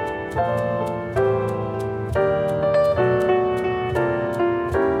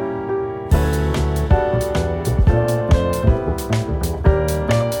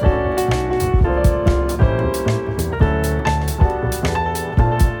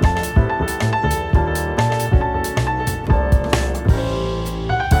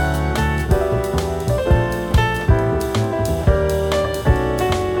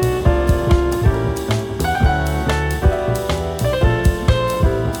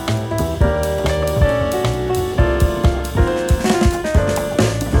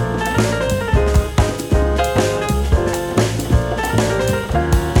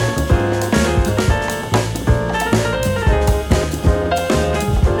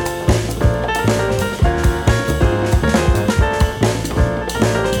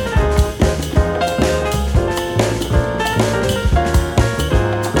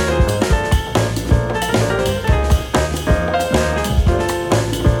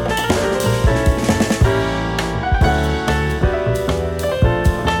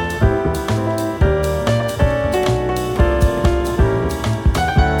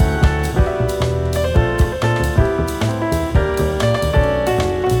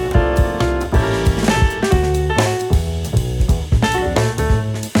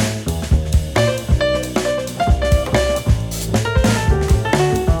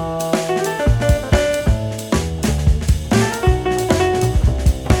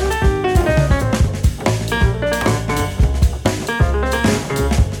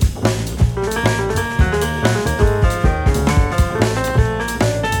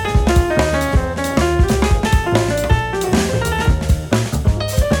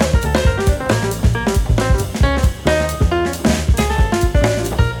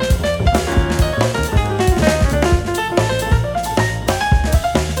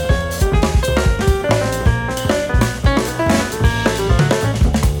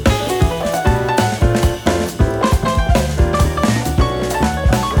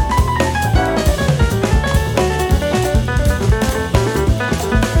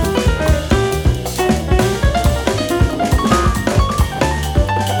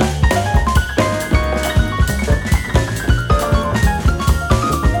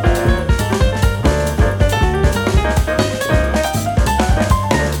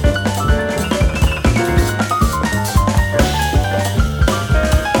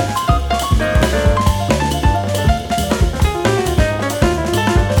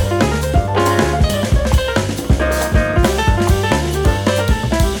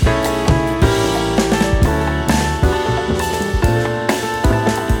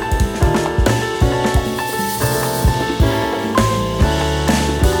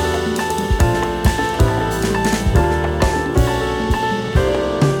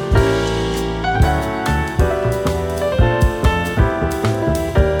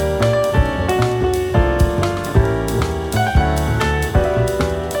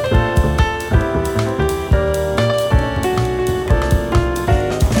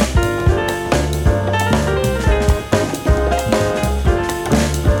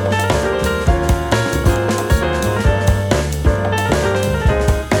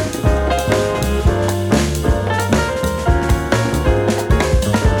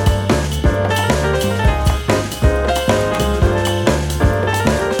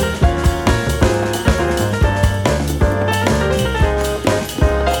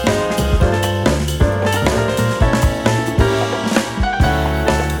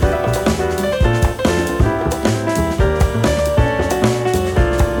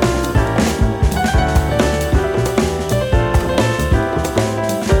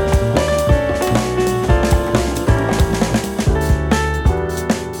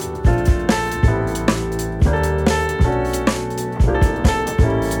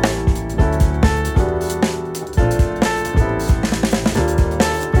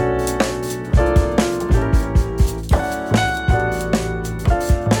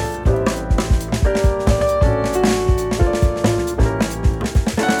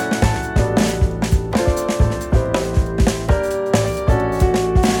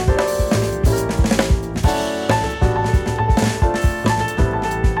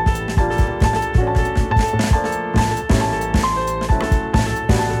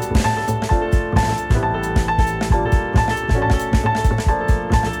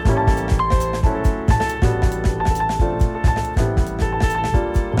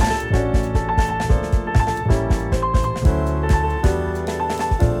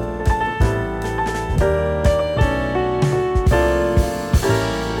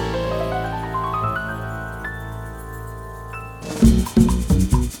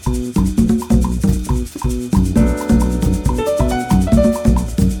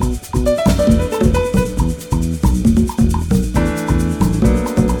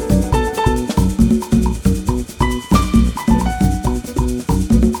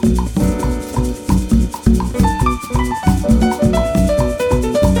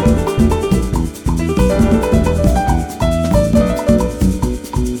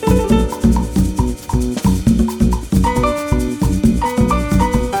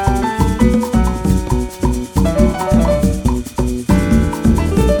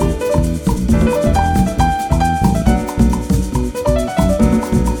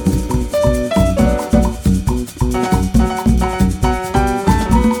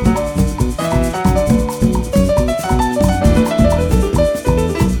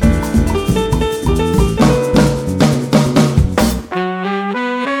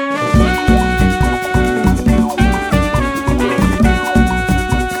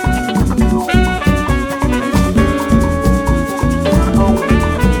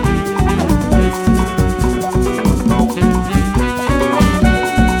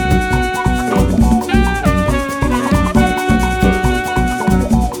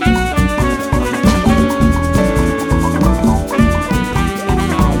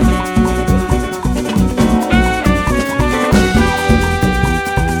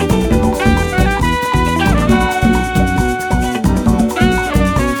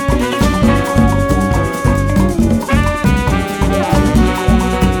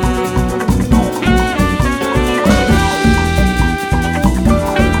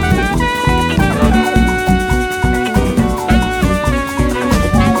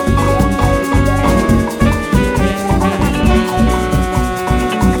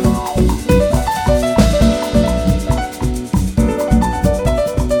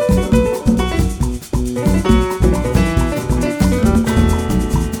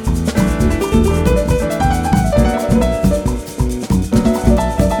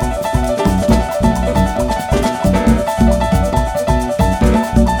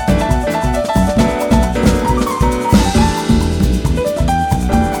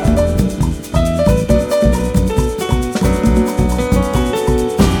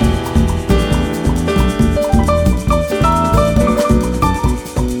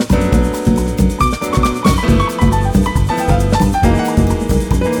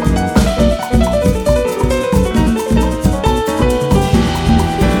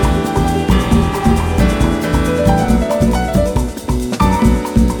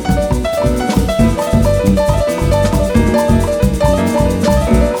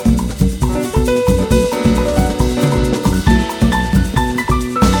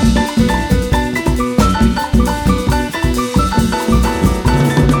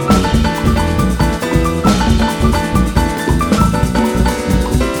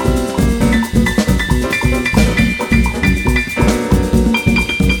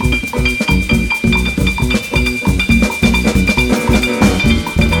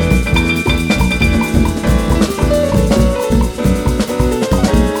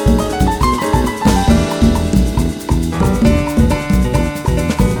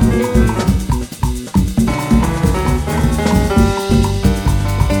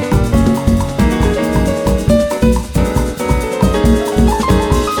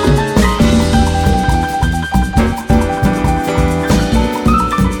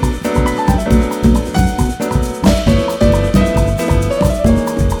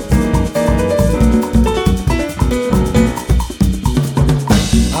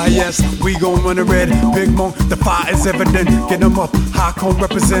 Ah yes, we gon' run the red. Big Monk, the fire is evident. Get them up, high cone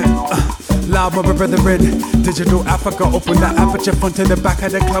represent. Loud rubber brethren. Digital Africa, open the aperture front to the back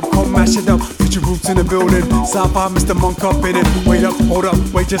of the club, come mash it up. Put your roots in the building. Sci-fi, Mr. Monk up in it. Wait up, hold up,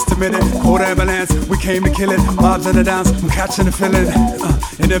 wait just a minute. Cold ambulance, we came to kill it. Vibes of the dance, I'm catching the feeling.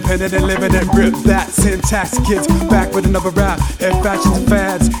 Independent and living it, rip that. Syntax kids, back with another rap. Head fashions and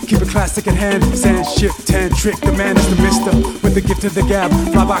fads, keep it classic at hand. Sand ship, tan trick, the man is the mister. With the gift of the gab,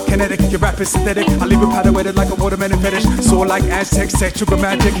 fly by kinetic, your rap is synthetic. I leave it powder wetted like a watermelon fetish. Soar like Aztec, sexual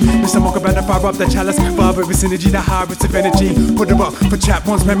magic. Mr. Monk about to fire up the chalice. Vibrate with synergy, the high rates of energy. Put it up for chat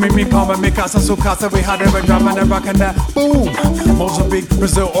ones, memory me, palm, make us so casa, we had ever drop and rock and that. Boom! Mozambique,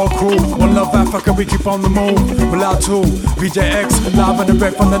 Brazil, all crew. One love Africa, we keep on the move. We're out too. VJX, live on the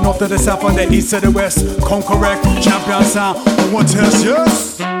red from the north to the south, on the east to the west. Come correct, champion sound. One test,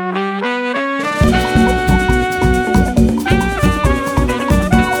 yes!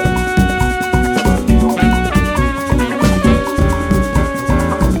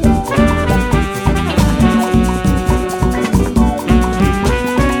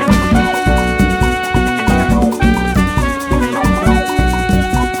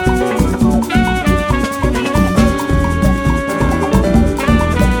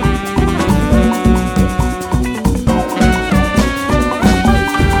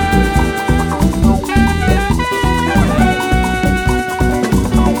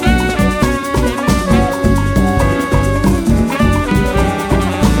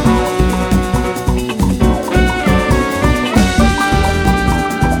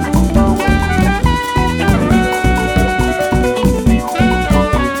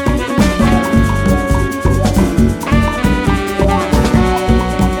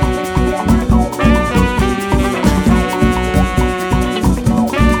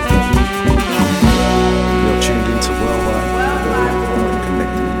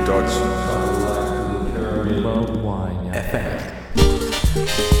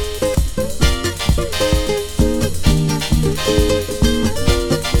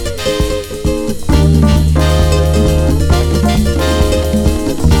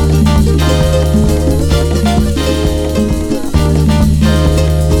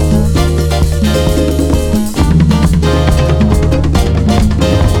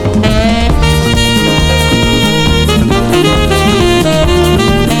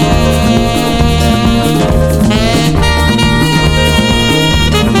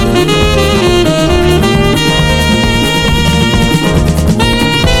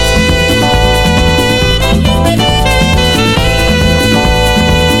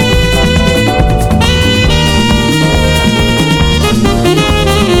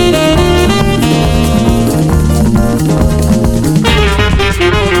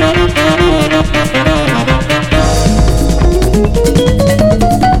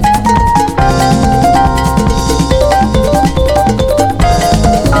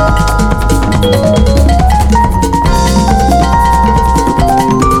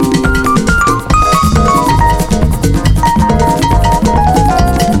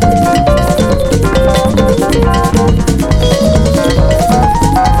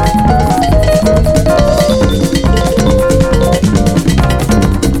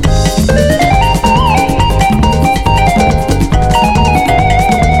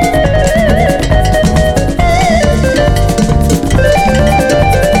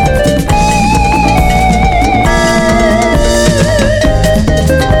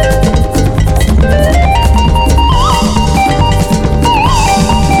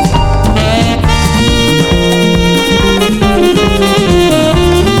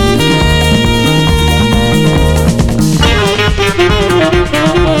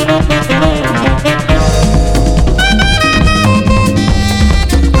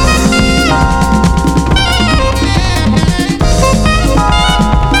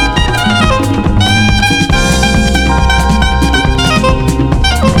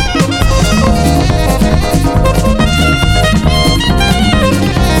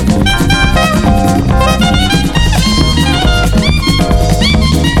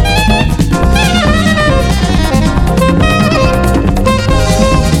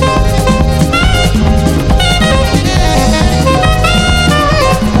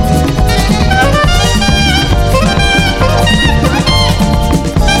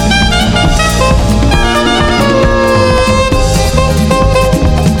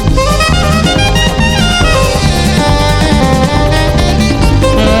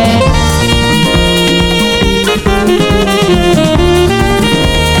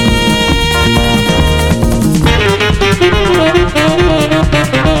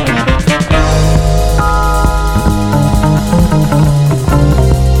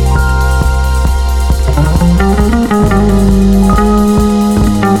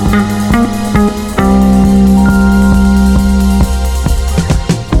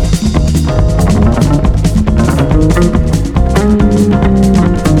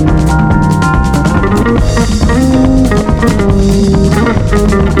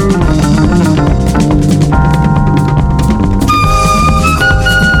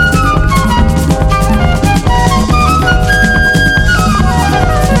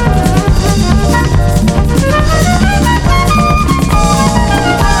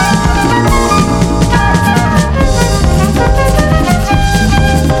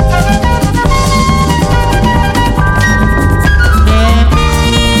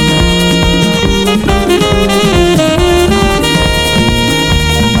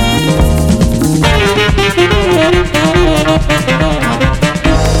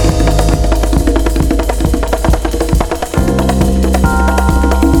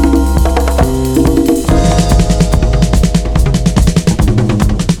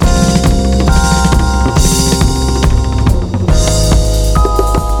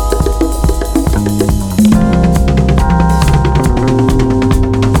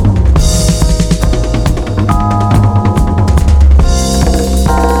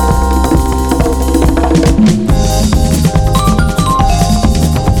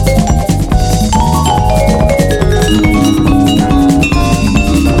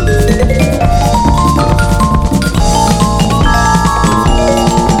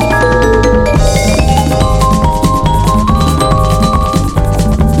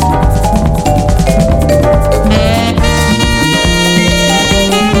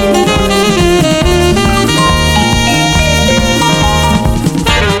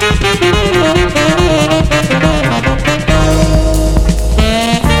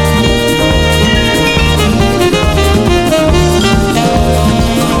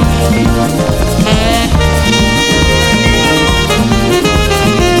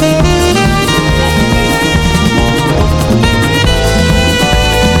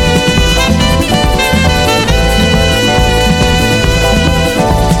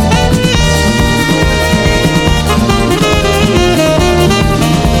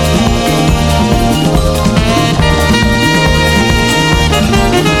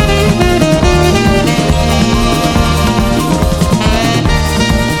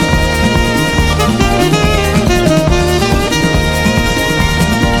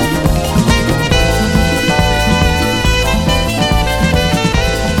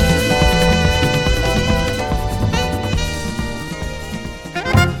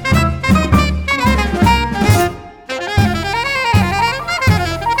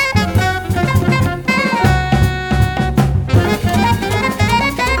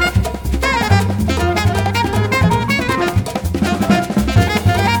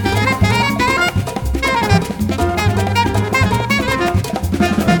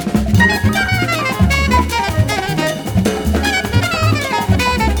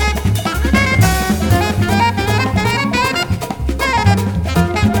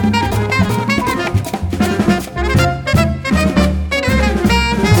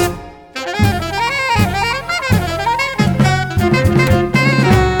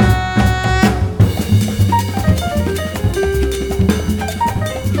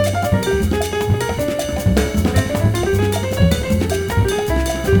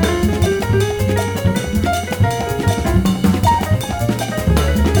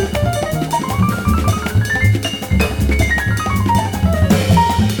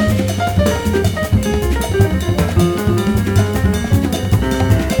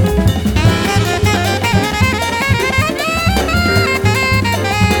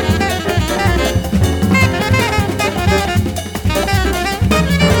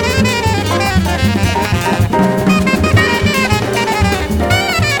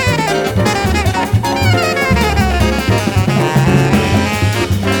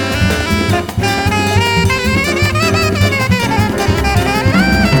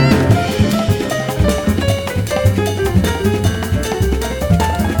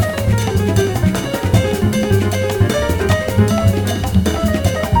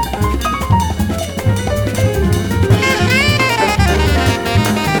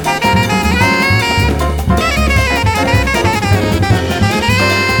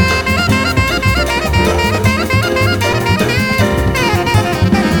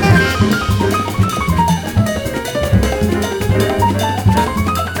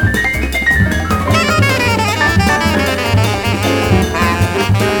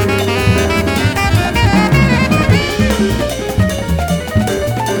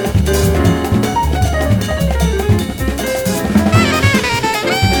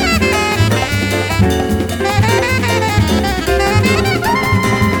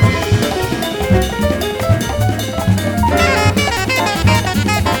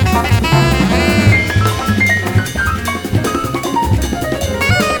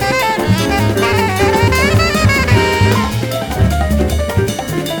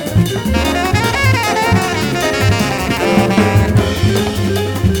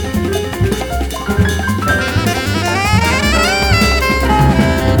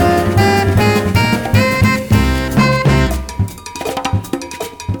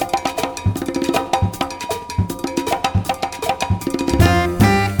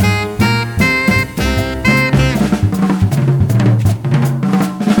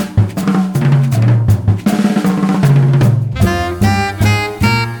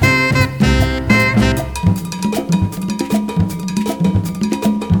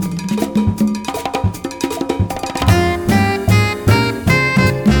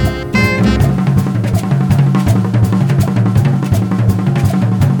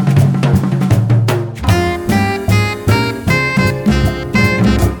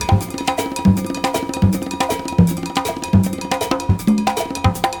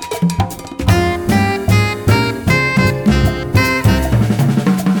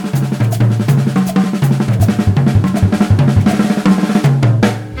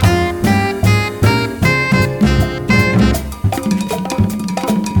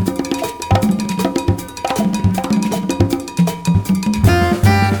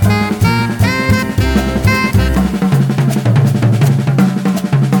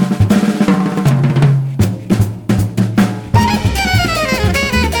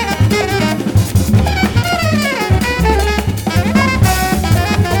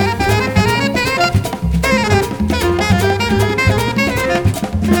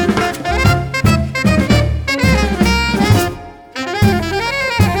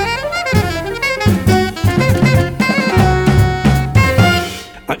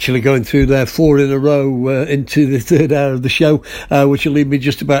 actually going through there 4 in a row into the third hour of the show, which will leave me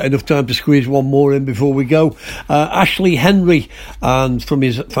just about enough time to squeeze one more in before we go. Ashley Henry, and from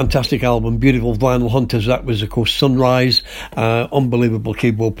his fantastic album Beautiful Vinyl Hunters, that was of course Sunrise. Unbelievable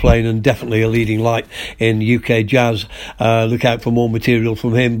keyboard playing and definitely a leading light in UK jazz. Look out for more material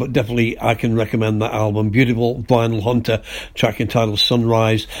from him, but definitely I can recommend that album, Beautiful Vinyl Hunter, track entitled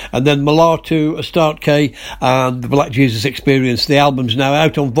Sunrise. And then Mulatu, A Start K, and the Black Jesus Experience. The album's now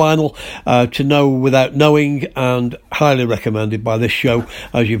out on vinyl, To Know Without Knowing, and highly recommended by this show,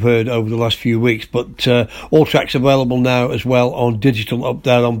 as you've heard over the last few weeks. But all tracks available now as well on digital up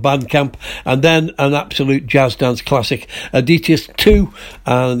there on Bandcamp. And then an absolute jazz dance classic, Adidas 2,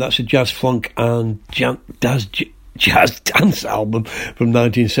 and that's a jazz funk and jazz dance album from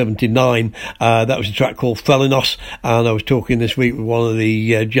 1979. That was a track called Felinos, and I was talking this week with one of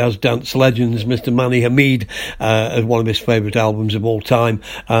the jazz dance legends, Mr. Mani Hamid, as one of his favourite albums of all time,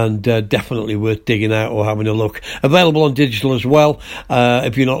 and definitely worth digging out or having a look. Available on digital as well,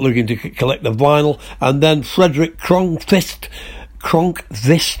 if you're not looking to collect the vinyl. And then Frederick Kronqvist,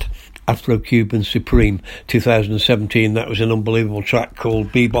 Afro-Cuban Supreme, 2017. That was an unbelievable track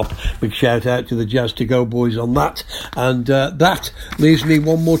called Bebop. Big shout out to the Jazz To Go boys on that. And that leaves me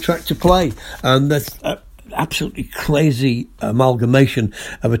one more track to play, and that's absolutely crazy amalgamation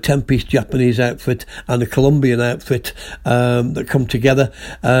of a 10-piece Japanese outfit and a Colombian outfit that come together.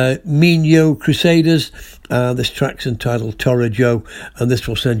 Minho Crusaders. This track's entitled Toro Joe, and this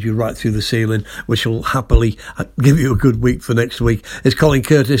will send you right through the ceiling, which will happily give you a good week for next week. It's Colin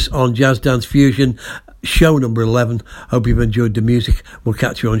Curtis on Jazz Dance Fusion, show number 11. Hope you've enjoyed the music. We'll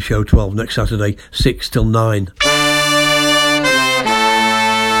catch you on show 12 next Saturday, 6 till 9.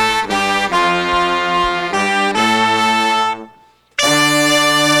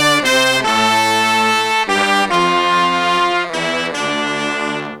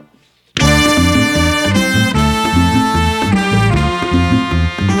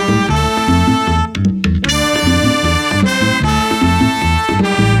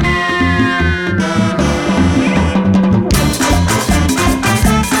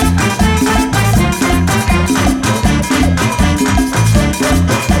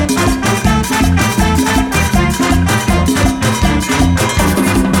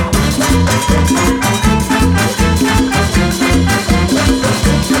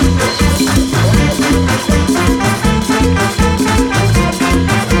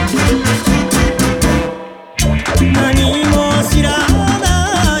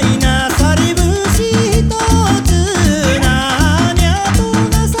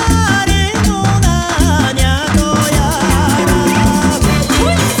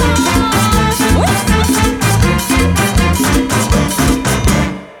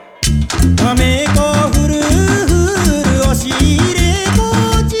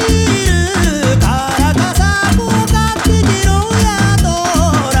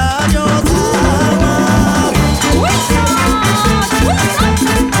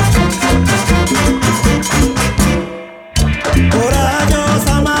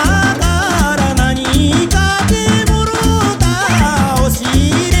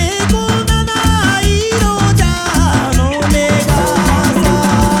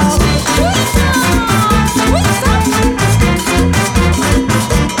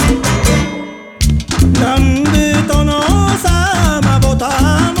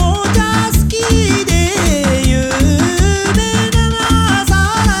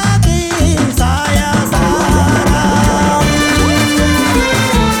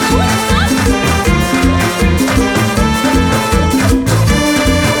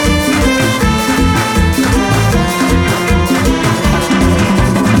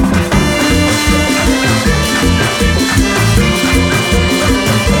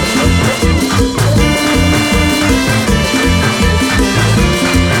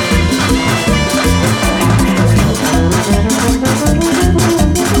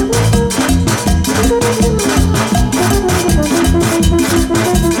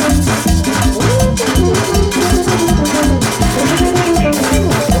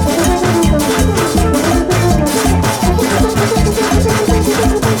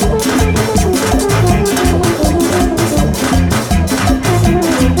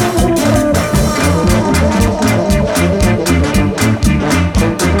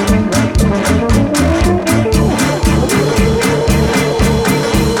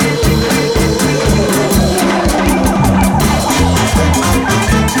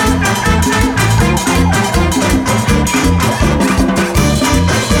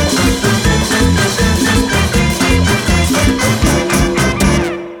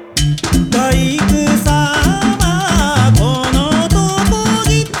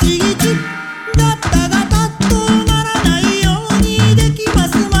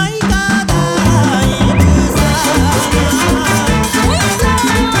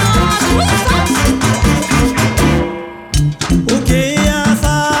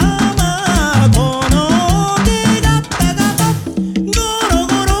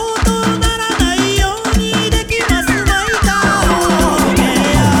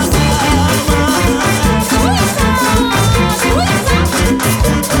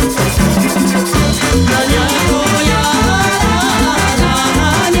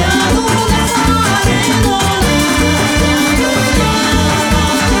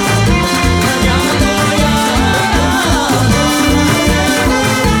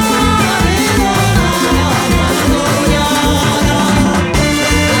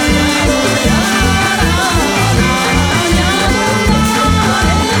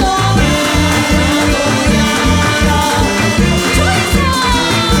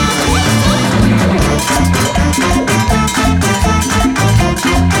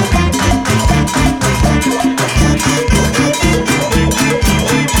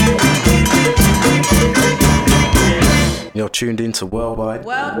 tuned in to Worldwide.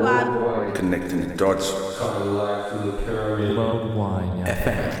 Worldwide. Connecting the dots. Worldwide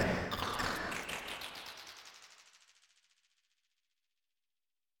FM.